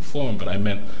folding form, but I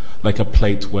meant like a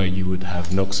plate where you would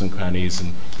have nooks and crannies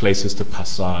and places to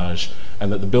passage,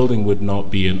 and that the building would not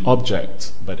be an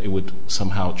object, but it would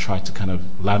somehow try to kind of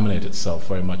laminate itself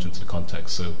very much into the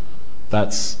context. So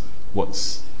that's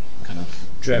what's kind of...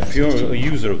 Geoff, you're a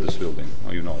user of this building,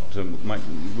 are you not?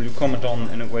 Will you comment on,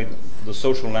 in a way, the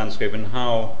social landscape and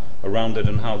how around it,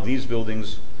 and how these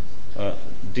buildings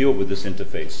deal with this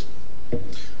interface?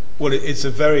 Well, it's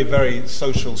a very, very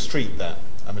social street, that.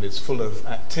 I mean, it's full of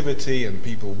activity and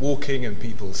people walking and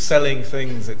people selling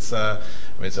things. It's a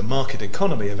market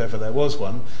economy, if ever there was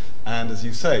one. And as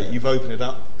you say, you've opened it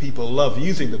up. People love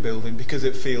using the building because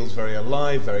it feels very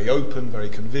alive, very open, very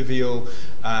convivial,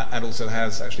 and also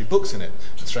has actually books in it,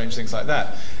 strange things like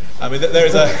that. I mean, there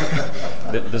is a...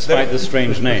 Despite the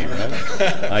strange name,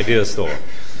 right? Idea store.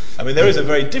 I mean, there is a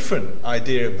very different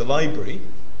idea of the library,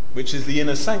 which is the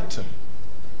inner sanctum.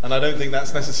 And I don't think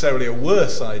that's necessarily a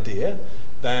worse idea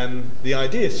than the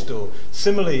idea store.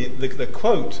 Similarly, the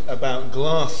quote about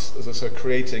glass as a sort of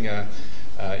creating a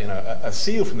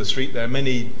seal from the street. There are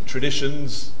many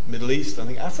traditions, Middle East, I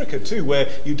think Africa too, where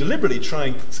you deliberately try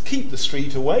and keep the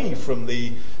street away from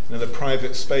the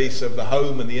private space of the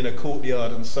home and the inner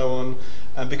courtyard and so on,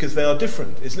 because they are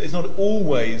different. It's not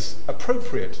always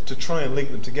appropriate to try and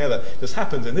link them together. This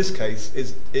happens in this case.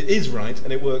 It is right,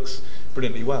 and it works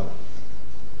brilliantly well.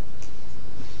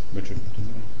 Richard.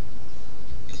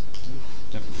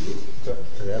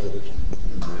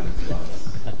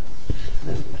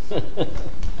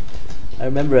 I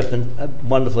remember a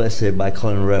wonderful essay by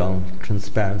Colin Rowe on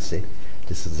transparency,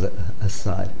 just as an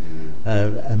aside,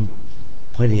 and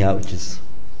pointing out, which is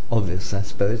obvious, I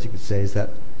suppose you could say, is that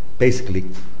basically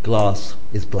glass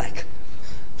is black.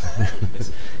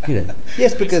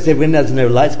 Yes, because when there's no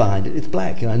lights behind it, it's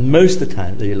black. And most of the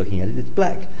time that you're looking at it, it's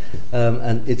black.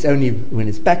 And it's only when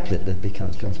it's backlit that it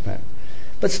becomes transparent.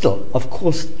 But still, of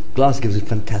course, glass gives you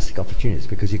fantastic opportunities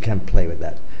because you can play with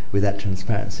that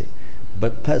transparency.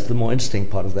 But perhaps the more interesting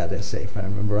part of that essay, if I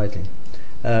remember rightly,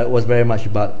 was very much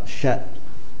about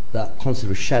that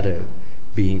concept of shadow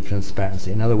being transparency.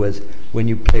 In other words, when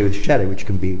you play with shadow, which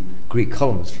can be Greek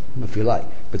columns, if you like,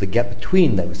 but the gap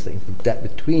between those things, the gap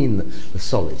between the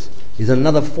solids, is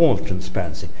another form of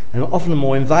transparency, and often a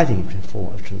more inviting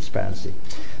form of transparency.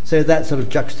 So that sort of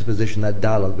juxtaposition, that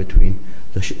dialogue between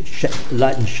the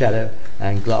light and shadow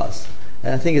and glass.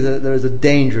 And I think there is a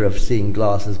danger of seeing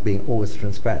glass as being always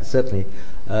transparent. Certainly,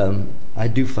 I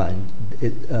do find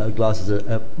glass is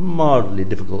a mildly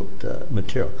difficult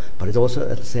material, but it's also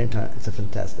at the same time it's a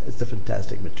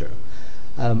fantastic material.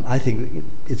 I think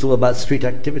it's all about street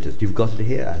activities. You've got it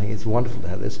here. I think it's wonderful to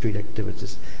have those street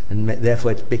activities, and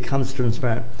therefore it becomes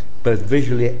transparent both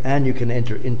visually, and you can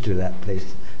enter into that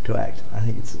place to act. I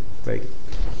think it's very good.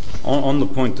 On the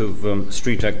point of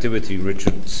street activity,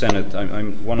 Richard Sennett,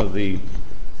 I'm one of the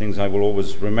things I will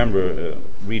always remember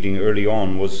reading early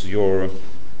on was your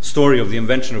story of the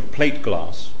invention of plate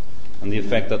glass and the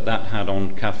effect that had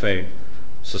on cafe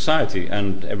society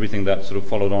and everything that sort of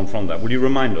followed on from that. Would you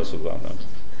remind us about that?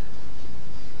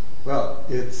 Well,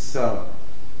 it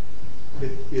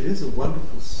is a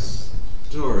wonderful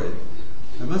story.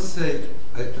 I must say,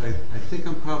 I think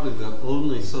I'm probably the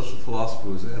only social philosopher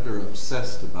who's ever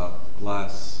obsessed about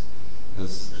glass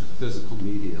as a physical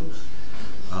medium.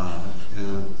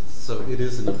 And so it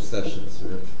is an obsession, so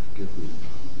you have to forgive me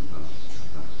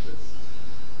about this.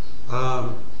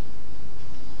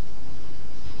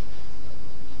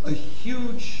 A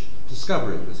huge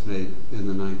discovery was made in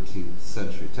the 19th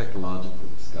century, technological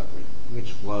discovery,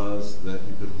 which was that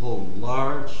you could hold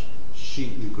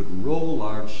you could roll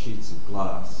large sheets of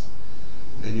glass,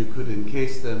 and you could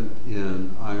encase them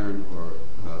in iron or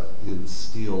in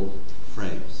steel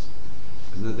frames,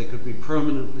 and that they could be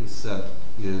permanently set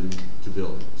into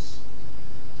buildings.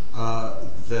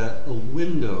 That a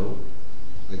window,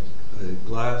 a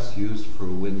glass used for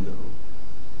a window,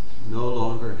 no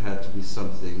longer had to be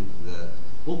something that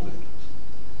opened,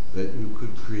 that you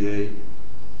could create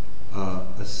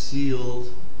a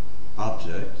sealed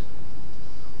object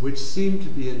which seemed to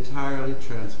be entirely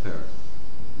transparent,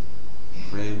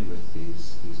 framed with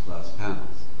these glass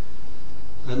panels.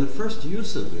 And the first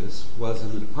use of this was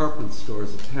in the department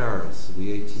stores of Paris in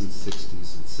the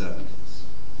 1860s and 70s.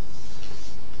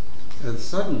 And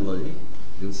suddenly,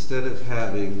 instead of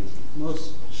having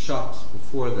most shops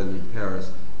before then in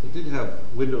Paris, they did have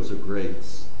windows or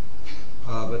grates,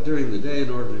 but during the day, in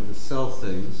order to sell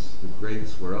things, the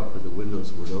grates were up or the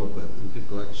windows were open, and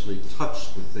people actually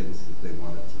touched the things that they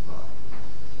wanted to buy.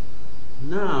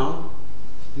 Now,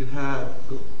 you had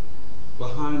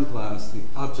behind glass the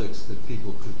objects that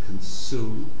people could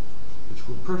consume, which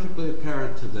were perfectly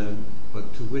apparent to them,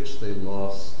 but to which they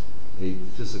lost a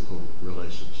physical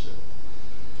relationship.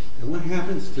 And what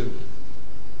happens to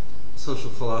social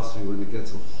philosophy when it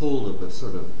gets a hold of a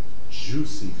sort of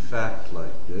juicy fact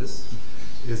like this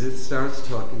is it starts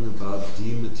talking about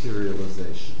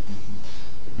dematerialization.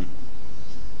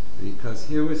 Because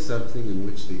here was something in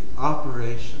which the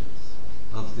operations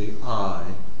of the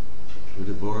eye were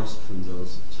divorced from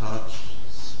those of touch,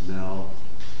 smell,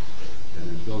 and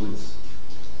in buildings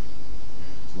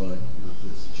like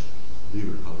this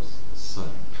Lieberhaus, sight.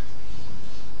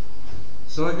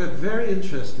 So I got very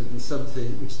interested in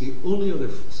something which the only other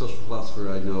social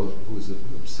philosopher I know who was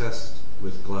obsessed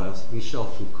with glass, Michel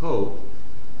Foucault,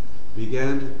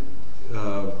 began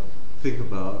to think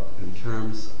about in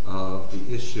terms of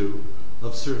the issue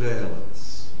of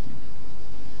surveillance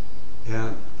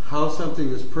and how something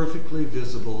is perfectly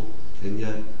visible and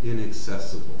yet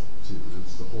inaccessible to.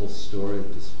 It's the whole story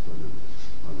of discipline and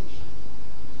punishment.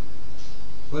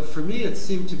 But for me it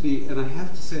seemed to be, and I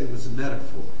have to say it was a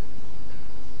metaphor,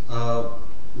 of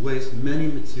ways many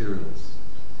materials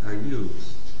are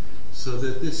used so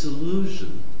that this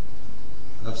illusion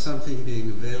of something being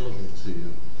available to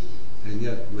you and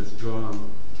yet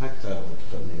withdrawn tactile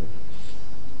from you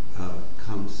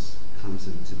comes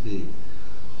into being.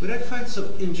 What I find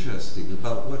so interesting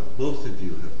about what both of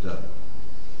you have done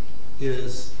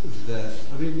is that,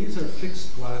 these are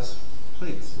fixed glass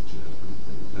plates that you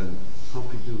have, and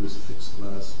Pompidou's fixed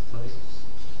glass plates.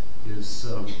 Is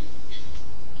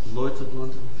Lloyd's of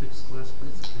London fixed glass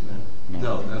plates?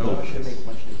 No, that always is.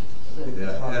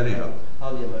 Yeah, anyhow.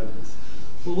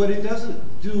 Well, what it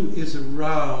doesn't do is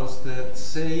arouse that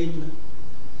same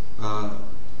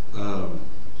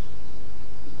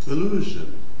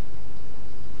illusion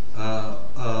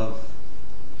of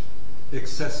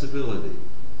accessibility.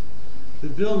 The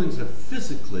buildings are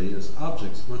physically, as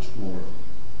objects, much more,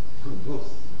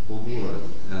 both Beauvoir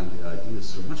and the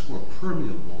ideas are much more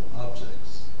permeable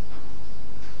objects,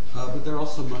 but they're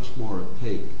also much more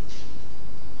opaque.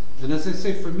 And as I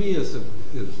say, for me, as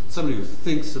somebody who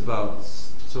thinks about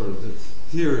sort of the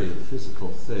theory of physical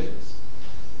things,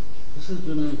 this has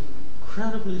been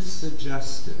incredibly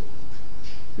suggestive.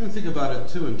 You can think about it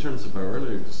too in terms of our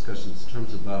earlier discussions, in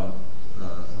terms about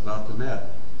the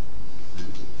net,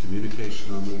 and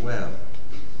communication on the web.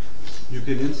 You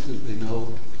can instantly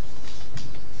know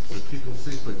what people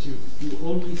think, but you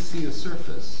only see a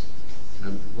surface,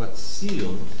 and what's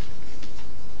sealed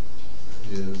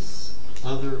is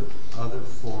other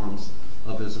forms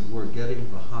of, as it were, getting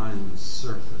behind the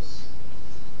surface.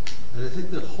 And I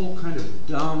think the whole kind of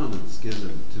dominance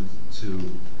given to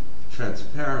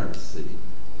transparency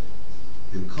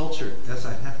in culture, as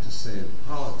I have to say in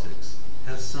politics,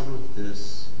 has some of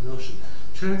this notion.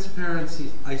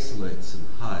 Transparency isolates and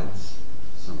hides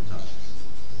sometimes.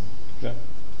 Yeah.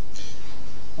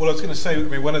 Well, I was going to say, I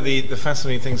mean, one of the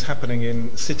fascinating things happening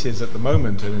in cities at the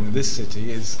moment, and in this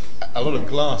city, is a lot of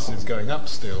glass is going up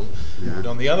still. Yeah. But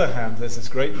on the other hand, there's this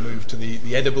great move to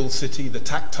the edible city, the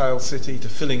tactile city, to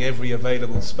filling every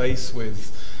available space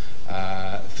with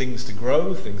things to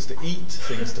grow, things to eat,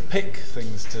 things to pick,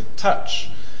 things to touch.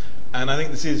 And I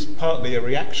think this is partly a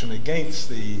reaction against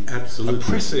the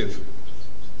oppressive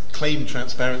claimed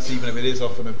transparency, even if it is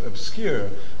often obscure,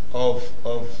 of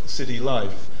city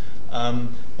life.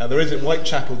 Now there is,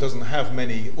 Whitechapel doesn't have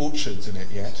many orchards in it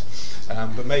yet,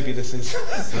 but maybe this is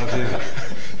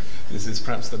this is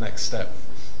perhaps the next step.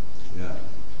 Yeah.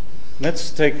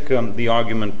 Let's take the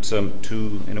argument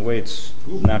to, in a way, its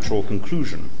natural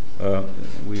conclusion.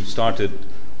 We've started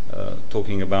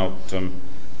talking about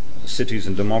cities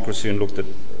and democracy and looked at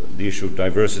the issue of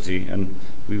diversity, and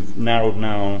we've narrowed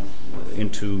now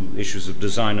into issues of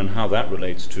design and how that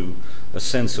relates to a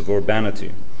sense of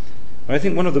urbanity. I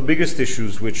think one of the biggest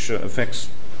issues which affects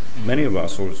many of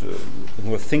us who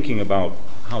are thinking about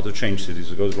how to change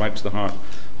cities, it goes right to the heart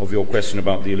of your question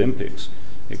about the Olympics.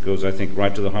 It goes, I think,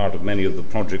 right to the heart of many of the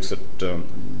projects that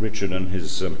Richard and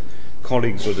his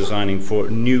colleagues are designing for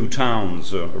new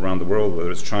towns around the world,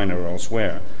 whether it's China or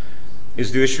elsewhere,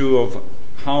 is the issue of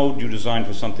how do you design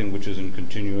for something which is in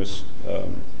continuous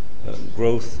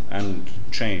growth and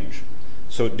change.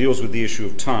 So it deals with the issue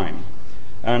of time.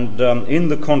 And in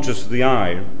The Conscious of the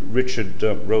Eye, Richard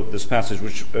wrote this passage,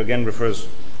 which again refers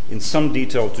in some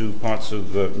detail to parts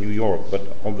of New York, but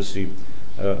obviously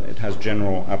it has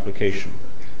general application.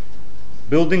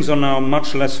 Buildings are now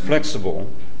much less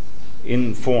flexible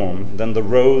in form than the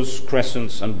rows,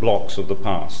 crescents, and blocks of the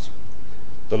past.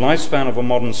 The lifespan of a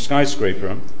modern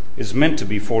skyscraper is meant to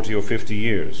be 40 or 50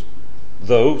 years,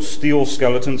 though steel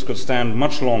skeletons could stand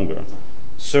much longer.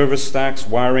 Service stacks,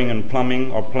 wiring, and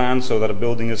plumbing are planned so that a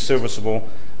building is serviceable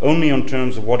only on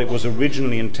terms of what it was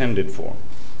originally intended for.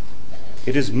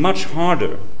 It is much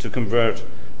harder to convert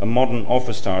a modern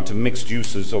office tower to mixed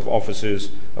uses of offices,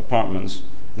 apartments,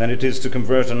 than it is to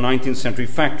convert a 19th century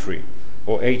factory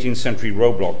or 18th century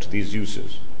row block to these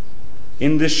uses.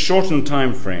 In this shortened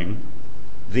time frame,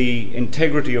 the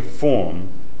integrity of form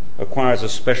acquires a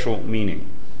special meaning.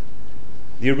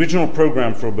 The original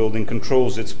program for a building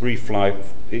controls its brief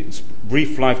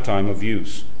lifetime of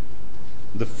use.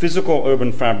 The physical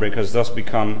urban fabric has thus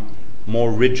become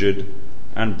more rigid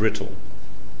and brittle.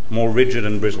 More rigid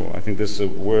and brittle. I think this is a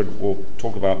word we'll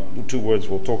talk about, 2 words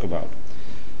we'll talk about.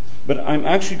 But I'm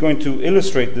actually going to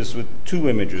illustrate this with 2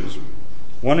 images.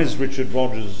 One is Richard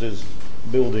Rogers'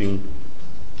 building,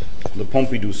 the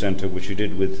Pompidou Center, which he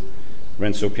did with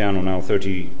Renzo Piano now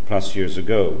 30 plus years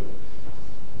ago,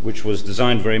 which was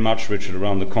designed very much, Richard,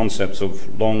 around the concepts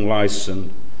of long lice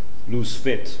and loose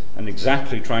fit, and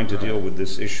exactly trying to deal with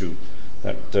this issue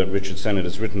that Richard Sennett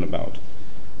has written about.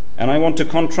 And I want to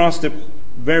contrast it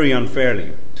very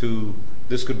unfairly to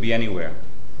This Could Be Anywhere.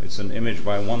 It's an image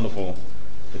by a wonderful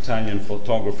Italian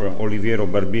photographer, Oliviero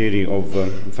Barbieri, of,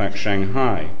 in fact,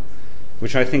 Shanghai,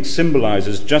 which I think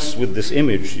symbolizes, just with this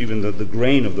image, even the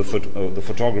grain of the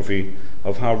photography,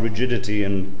 of how rigidity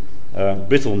and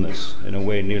brittleness, in a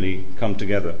way, nearly come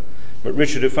together. But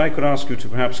Richard, if I could ask you to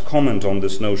perhaps comment on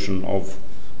this notion of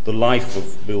the life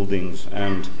of buildings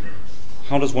and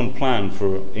how does one plan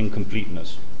for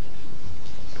incompleteness?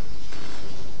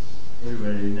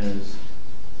 Everybody knows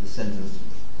the sentence,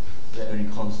 the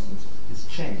only constant is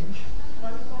change.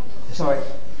 Sorry.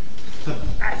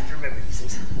 I have to remember these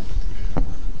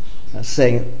things.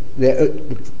 Saying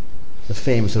the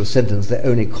famous sort of sentence, the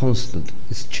only constant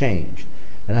is change.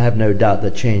 And I have no doubt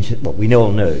that change, well, we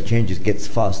all know, change gets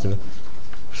faster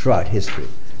throughout history.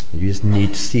 You just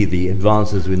need to see the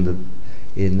advances in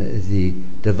the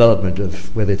development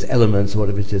of whether it's elements or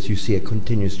whatever it is. You see a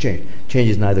continuous change. Change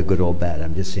is neither good or bad.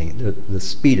 I'm just saying the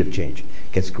speed of change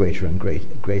gets greater and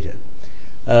greater.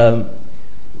 I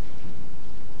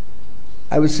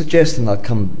would suggest, and I'll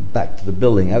come back to the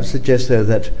building, I would suggest, though,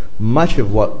 that much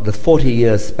of what the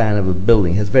 40-year span of a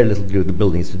building has very little to do with the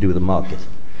building, it's to do with the market.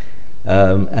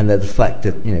 And that the fact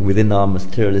that, within our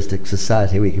materialistic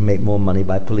society we can make more money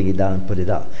by pulling it down and put it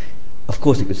up. Of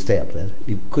course it could stay up there.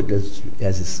 It could, as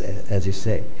you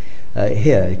say.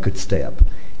 Here it could stay up.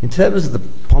 In terms of the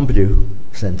Pompidou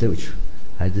Center, which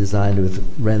I designed with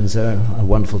Renzo, a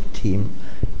wonderful team,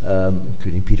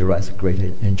 including Peter Rice, a great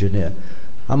engineer.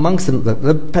 Amongst them,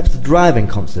 perhaps the driving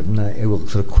concept, and I will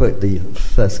sort of quote the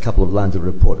first couple of lines of the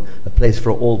report, a place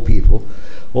for all people,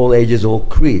 all ages, all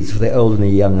creeds, for the old and the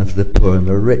young, and for the poor and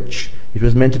the rich. It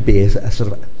was meant to be a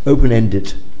sort of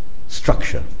open-ended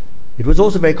structure. It was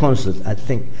also very conscious, I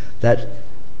think, that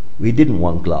we didn't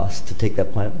want glass to take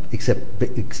that point, except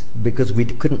because we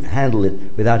couldn't handle it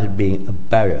without it being a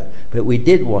barrier. But we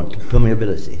did want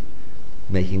permeability,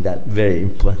 making that very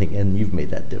important, and you've made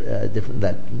that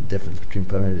difference between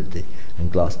permeability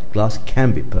and glass. Glass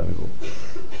can be permeable,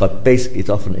 but basically it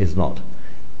often is not.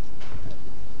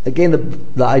 Again,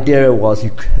 the idea was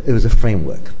it was a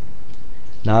framework.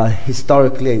 Now,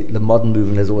 historically, the modern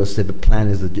movement has always said the plan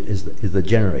is the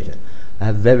generator. I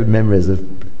have vivid memories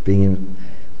of being in,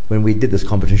 when we did this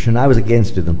competition. I was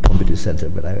against it in Pompidou Center,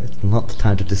 but it's not the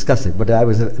time to discuss it. But I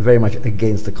was very much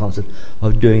against the concept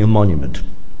of doing a monument.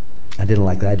 I didn't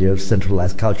like the idea of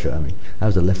centralized culture. I mean, I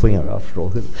was a left-winger after all.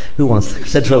 Who wants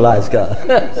centralized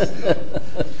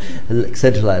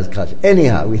centralized culture?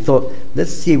 Anyhow, we thought,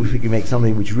 let's see if we can make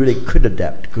something which really could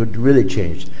adapt, could really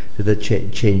change to the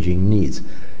changing needs.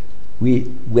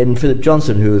 When Philip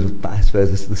Johnson, who was, I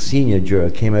suppose, the senior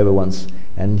juror, came over once,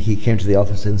 and he came to the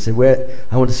office and said,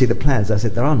 I want to see the plans. I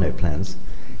said, there are no plans.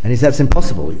 And he said, that's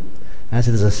impossible. And I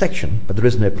said, there's a section, but there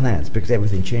is no plans, because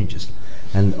everything changes.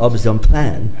 And obviously on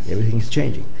plan, everything is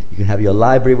changing. You can have your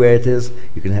library where it is,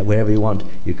 you can have wherever you want,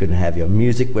 you can have your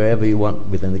music wherever you want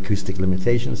within acoustic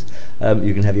limitations,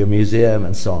 you can have your museum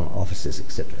and so on, offices,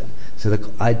 etc. So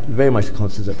I very much the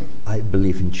concept of I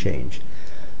believe in change.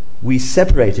 We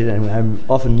separated, and I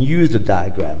often used a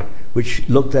diagram which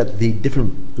looked at the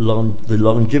the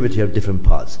longevity of different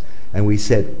parts. And we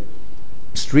said,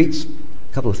 streets,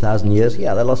 a couple of thousand years,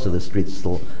 yeah, there are lots of the streets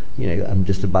still. I'm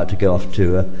just about to go off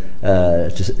to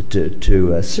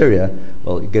Syria.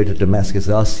 Well, you go to Damascus,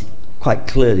 there are quite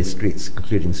clearly streets,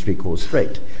 including a street called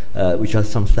Straight, which are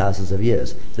some thousands of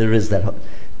years. There is that.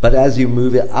 But as you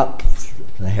move it up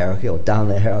the hierarchy or down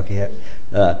the hierarchy,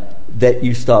 that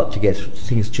you start to get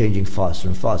things changing faster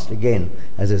and faster. Again,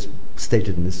 as is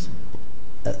stated in this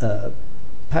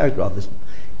paragraph,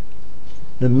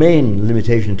 the main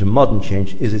limitation to modern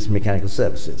change is its mechanical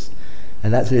services.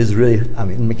 And that is really,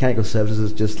 mechanical services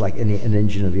is just like an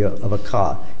engine of a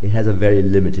car. It has a very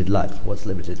limited life. What's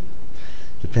limited?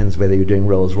 Depends whether you're doing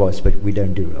Rolls-Royce, but we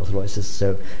don't do Rolls-Royces,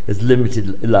 so there's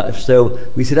limited life. So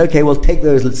we said, okay, we'll take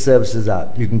those services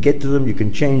out. You can get to them, you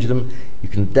can change them, you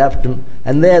can adapt them,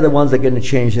 and they're the ones that are going to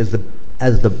change as the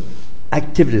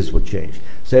activities will change.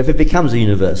 So if it becomes a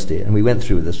university, and we went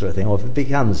through this sort of thing, or if it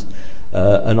becomes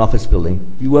an office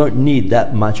building, you won't need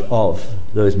that much of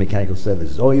those mechanical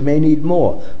services, or you may need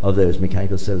more of those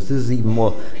mechanical services. This is even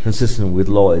more consistent with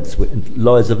Lloyd's.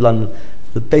 Lloyd's of London,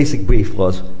 the basic brief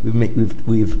was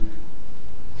we've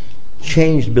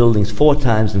changed buildings 4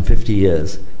 times in 50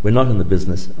 years. We're not in the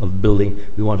business of building.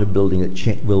 We want a building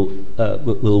that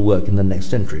will work in the next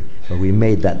century. Well, we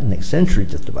made that next century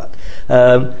just about.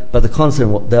 But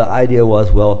the idea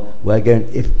was, well,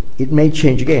 if it may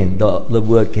change again. The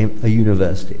word came a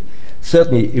university.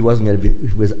 Certainly, it wasn't going to be.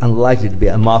 It was unlikely to be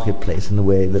a marketplace in the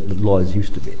way that the Lloyd's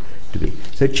used to be.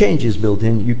 So change is built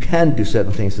in. You can do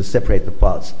certain things to separate the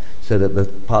parts, so that the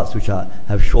parts which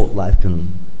have short life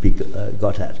can be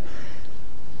got at.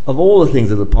 Of all the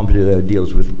things that the Pompidou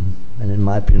deals with, and in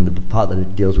my opinion, the part that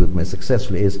it deals with most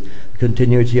successfully is the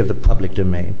continuity of the public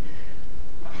domain.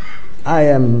 I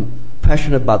am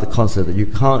passionate about the concept that you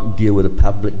can't deal with a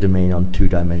public domain on 2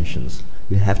 dimensions.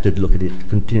 You have to look at it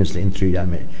continuously in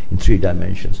 3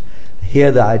 dimensions.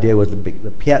 Here the idea was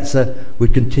the piazza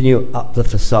would continue up the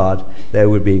facade. There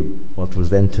would be what was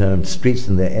then termed streets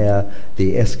in the air.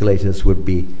 The escalators would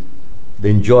be the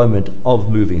enjoyment of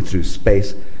moving through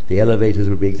space. The elevators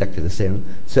would be exactly the same.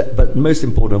 But most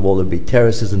important of all, there would be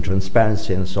terraces and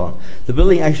transparency and so on. The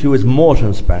building actually was more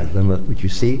transparent than what you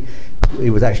see.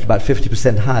 it was actually about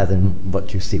 50% higher than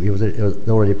what you see. It was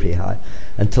already pretty high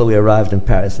until we arrived in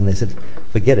Paris, and they said,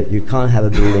 forget it, you can't have a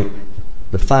building.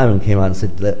 The fireman came out and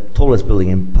said the tallest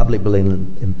public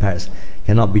building in Paris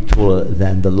cannot be taller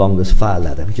than the longest fire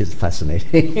ladder, which is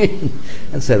fascinating.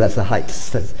 And so that's the height.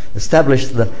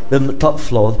 Established the top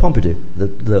floor of the Pompidou,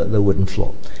 the wooden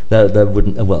floor,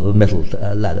 the metal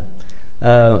ladder.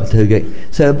 So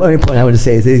the only point I want to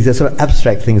say is these are sort of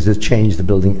abstract things that change the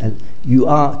building, and you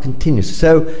are continuous.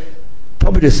 So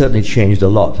Pompidou certainly changed a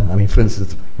lot. I mean, for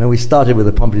instance, when we started with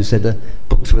the Pompidou Center,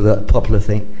 books were the popular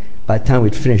thing. By the time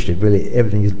we'd finished it, really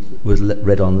everything was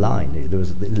read online. There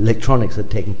was the electronics had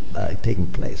taken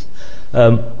place.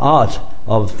 Art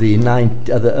of the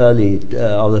early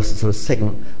early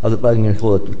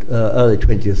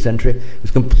 20th century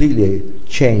was completely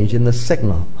changed in the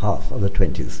second half of the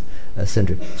 20th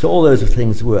century. So all those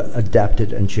things were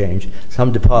adapted and changed.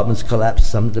 Some departments collapsed,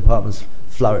 some departments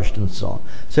flourished, and so on.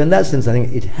 So in that sense, I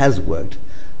think it has worked.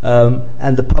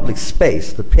 And the public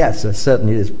space, the piazza,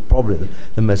 certainly is probably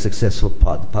the most successful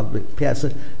part of the public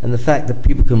piazza, and the fact that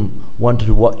people can want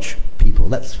to watch people.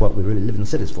 That's what we really live in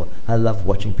cities for. I love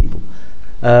watching people.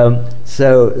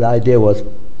 So the idea was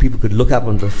people could look up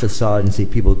on the facade and see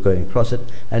people going across it,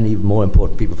 and even more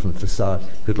important, people from the facade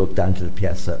could look down to the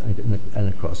piazza and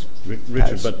across. Richard,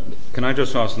 Paris. But can I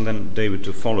just ask, and then David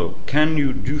to follow, do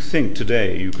you think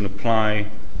today you can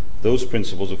apply those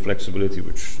principles of flexibility,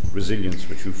 resilience,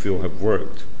 which you feel have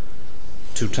worked,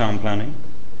 to town planning?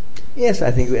 Yes, I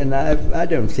think, and I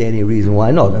don't see any reason why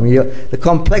not. I mean, the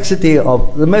complexity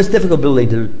of the most difficult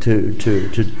building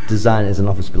to design is an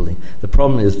office building. The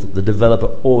problem is that the developer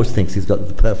always thinks he's got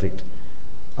the perfect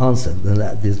answer, and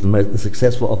that is the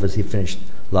successful office he finished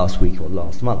last week or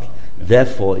last month. Yeah.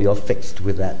 Therefore, you're fixed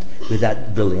with that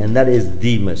building, and that is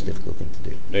the most difficult thing to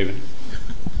do. David?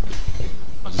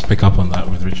 I'll just pick up on that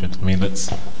with Richard. I mean, I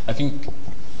think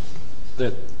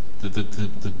that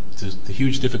the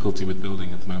huge difficulty with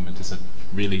building at the moment is that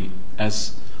really,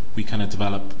 as we kind of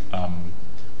develop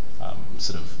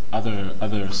sort of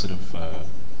other sort of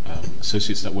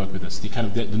associates that work with us,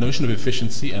 the notion of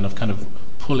efficiency and of kind of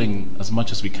pulling as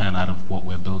much as we can out of what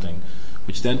we're building,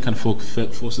 which then kind of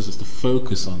forces us to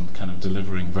focus on kind of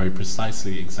delivering very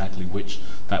precisely exactly which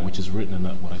is written in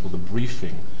what I call the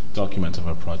briefing document of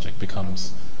our project,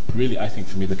 becomes really, I think,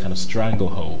 for me, the kind of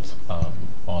stranglehold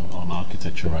on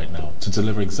architecture right now, to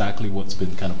deliver exactly what's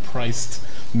been kind of priced,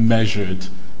 measured,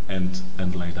 and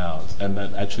laid out. And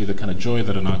that actually the kind of joy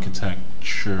that an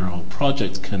architectural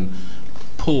project can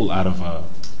pull out of a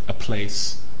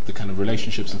place, the kind of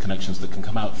relationships and connections that can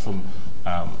come out from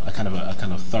a kind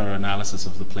of thorough analysis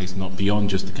of the place, not beyond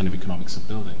just the kind of economics of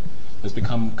building, has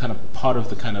become kind of part of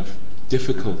the kind of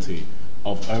difficulty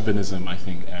of urbanism, I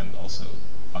think, and also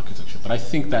architecture. But I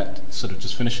think that, sort of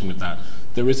just finishing with that,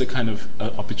 there is a kind of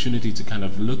opportunity to kind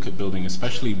of look at building,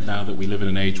 especially now that we live in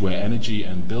an age where energy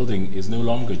and building is no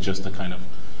longer just a kind of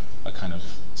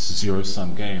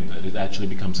zero-sum game, that it actually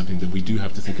becomes something that we do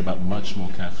have to think about much more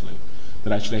carefully.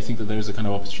 That actually I think that there is a kind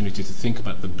of opportunity to think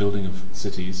about the building of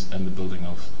cities and the building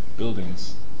of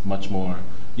buildings much more.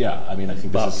 Yeah, I mean, I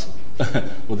think this is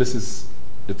well, this is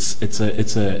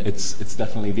it's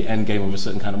definitely the end game of a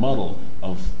certain kind of model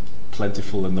of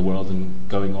plentiful in the world and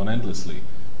going on endlessly.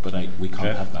 But we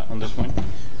can't have that on this point.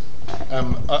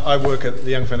 I work at the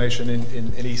Young Foundation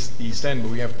in East End,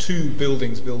 where we have two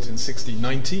buildings built in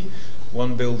 1690,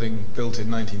 one building built in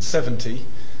 1970.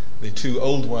 The two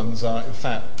old ones are, in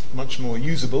fact, much more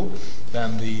usable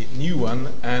than the new one,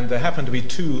 and there happen to be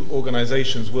two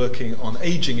organizations working on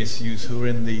aging issues who are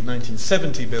in the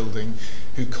 1970 building,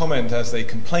 who comment as they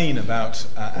complain about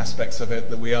aspects of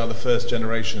it that we are the first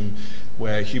generation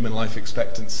where human life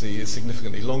expectancy is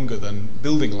significantly longer than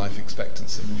building life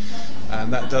expectancy.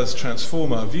 And that does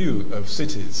transform our view of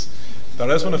cities.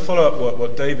 But I just want to follow up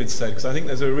what David said, because I think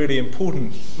there's a really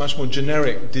important, much more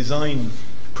generic design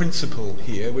principle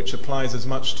here, which applies as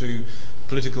much to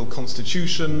political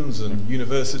constitutions and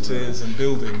universities and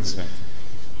buildings,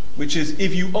 which is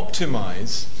if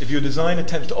your design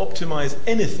attempts to optimize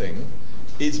anything,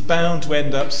 it's bound to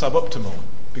end up suboptimal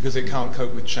because it can't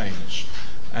cope with change.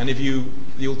 And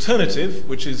the alternative,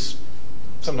 which is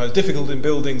sometimes difficult in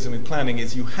buildings and with planning,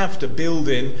 is you have to build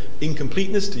in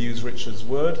incompleteness, to use Richard's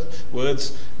words,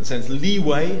 in a sense,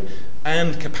 leeway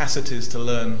and capacities to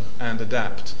learn and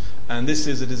adapt. And this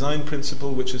is a design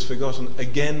principle which is forgotten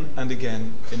again and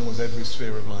again in almost every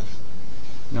sphere of life.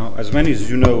 Now, as many as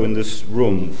you know in this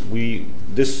room,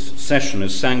 this session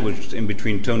is sandwiched in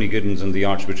between Tony Giddens and the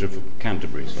Archbishop of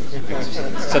Canterbury. So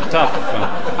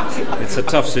it's a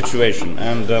tough situation.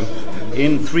 And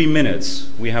in 3 minutes,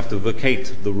 we have to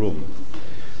vacate the room.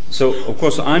 So, of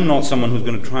course, I'm not someone who's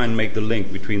going to try and make the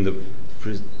link between the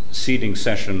preceding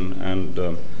session and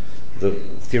the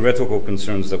theoretical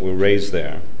concerns that were raised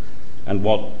there and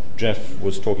what Geoff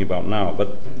was talking about now.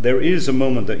 But there is a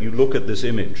moment that you look at this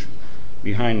image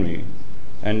behind me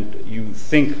and you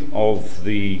think of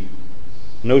the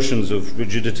notions of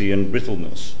rigidity and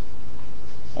brittleness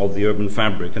of the urban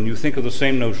fabric, and you think of the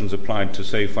same notions applied to,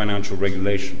 say, financial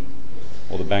regulation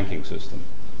or the banking system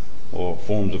or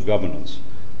forms of governance.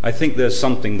 I think there's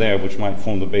something there which might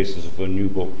form the basis of a new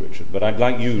book, Richard, but I'd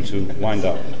like you to wind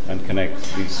up and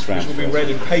connect these strands. Which will be read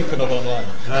in paper, not online.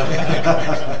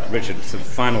 Richard, some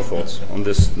final thoughts on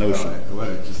this notion. I want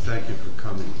to just thank you for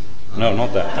coming. No,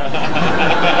 not that.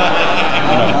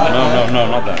 No,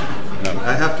 not that. No.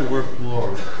 I have to work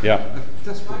more. Yeah. I'm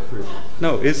desperate for it.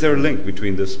 No, is there a link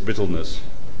between this brittleness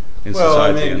in Well,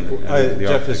 society I mean, and the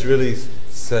Geoff has architect? really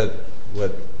said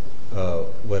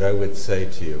what I would say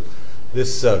to you.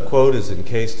 This quote is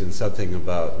encased in something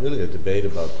about, really a debate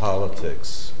about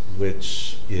politics,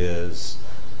 which is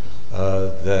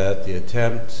that the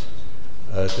attempt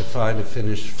to find a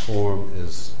finished form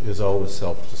is always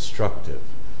self-destructive.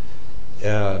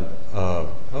 And I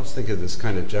was thinking of this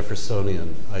kind of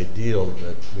Jeffersonian ideal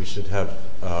that we should have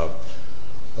a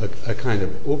kind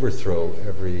of overthrow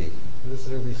every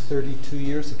 32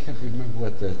 years? I can't remember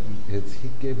what he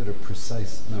gave it a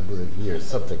precise number of years,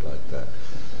 something like that,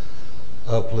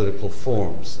 of political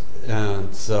forms. And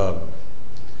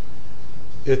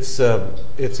it's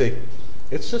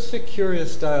just a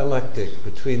curious dialectic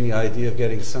between the idea of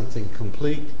getting something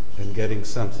complete and getting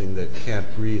something that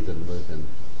can't breathe and live in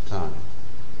time.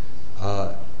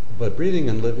 But breathing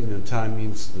and living in time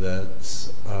means that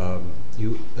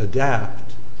you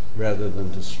adapt rather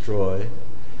than destroy.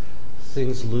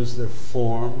 Things lose their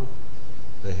form.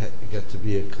 They get to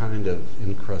be a kind of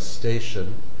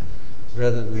incrustation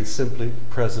rather than simply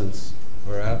presence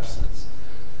or absence.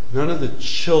 None of the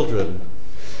children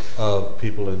of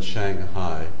people in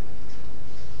Shanghai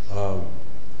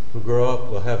who grow up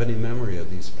will have any memory of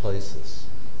these places.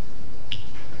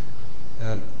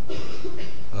 And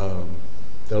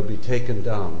they'll be taken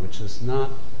down, which is not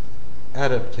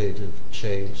adaptative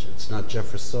change. It's not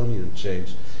Jeffersonian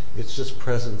change. It's just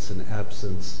presence and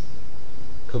absence,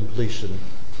 completion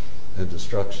and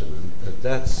destruction. And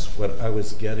that's what I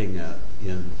was getting at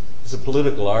it's a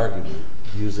political argument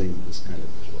using this kind of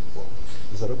visual form.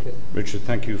 Is that okay? Richard,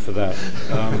 thank you for that.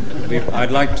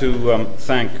 I'd like to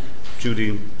thank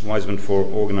Judy Wajcman for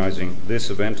organizing this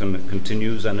event, and it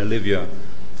continues, and Olivia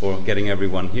for getting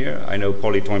everyone here. I know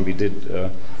Polly Toynbee did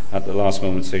at the last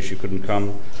moment say she couldn't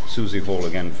come. Susie Hall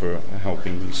again for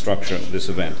helping structure this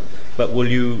event. But will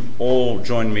you all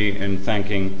join me in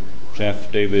thanking Geoff,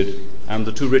 David, and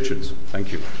the two Richards?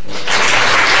 Thank you.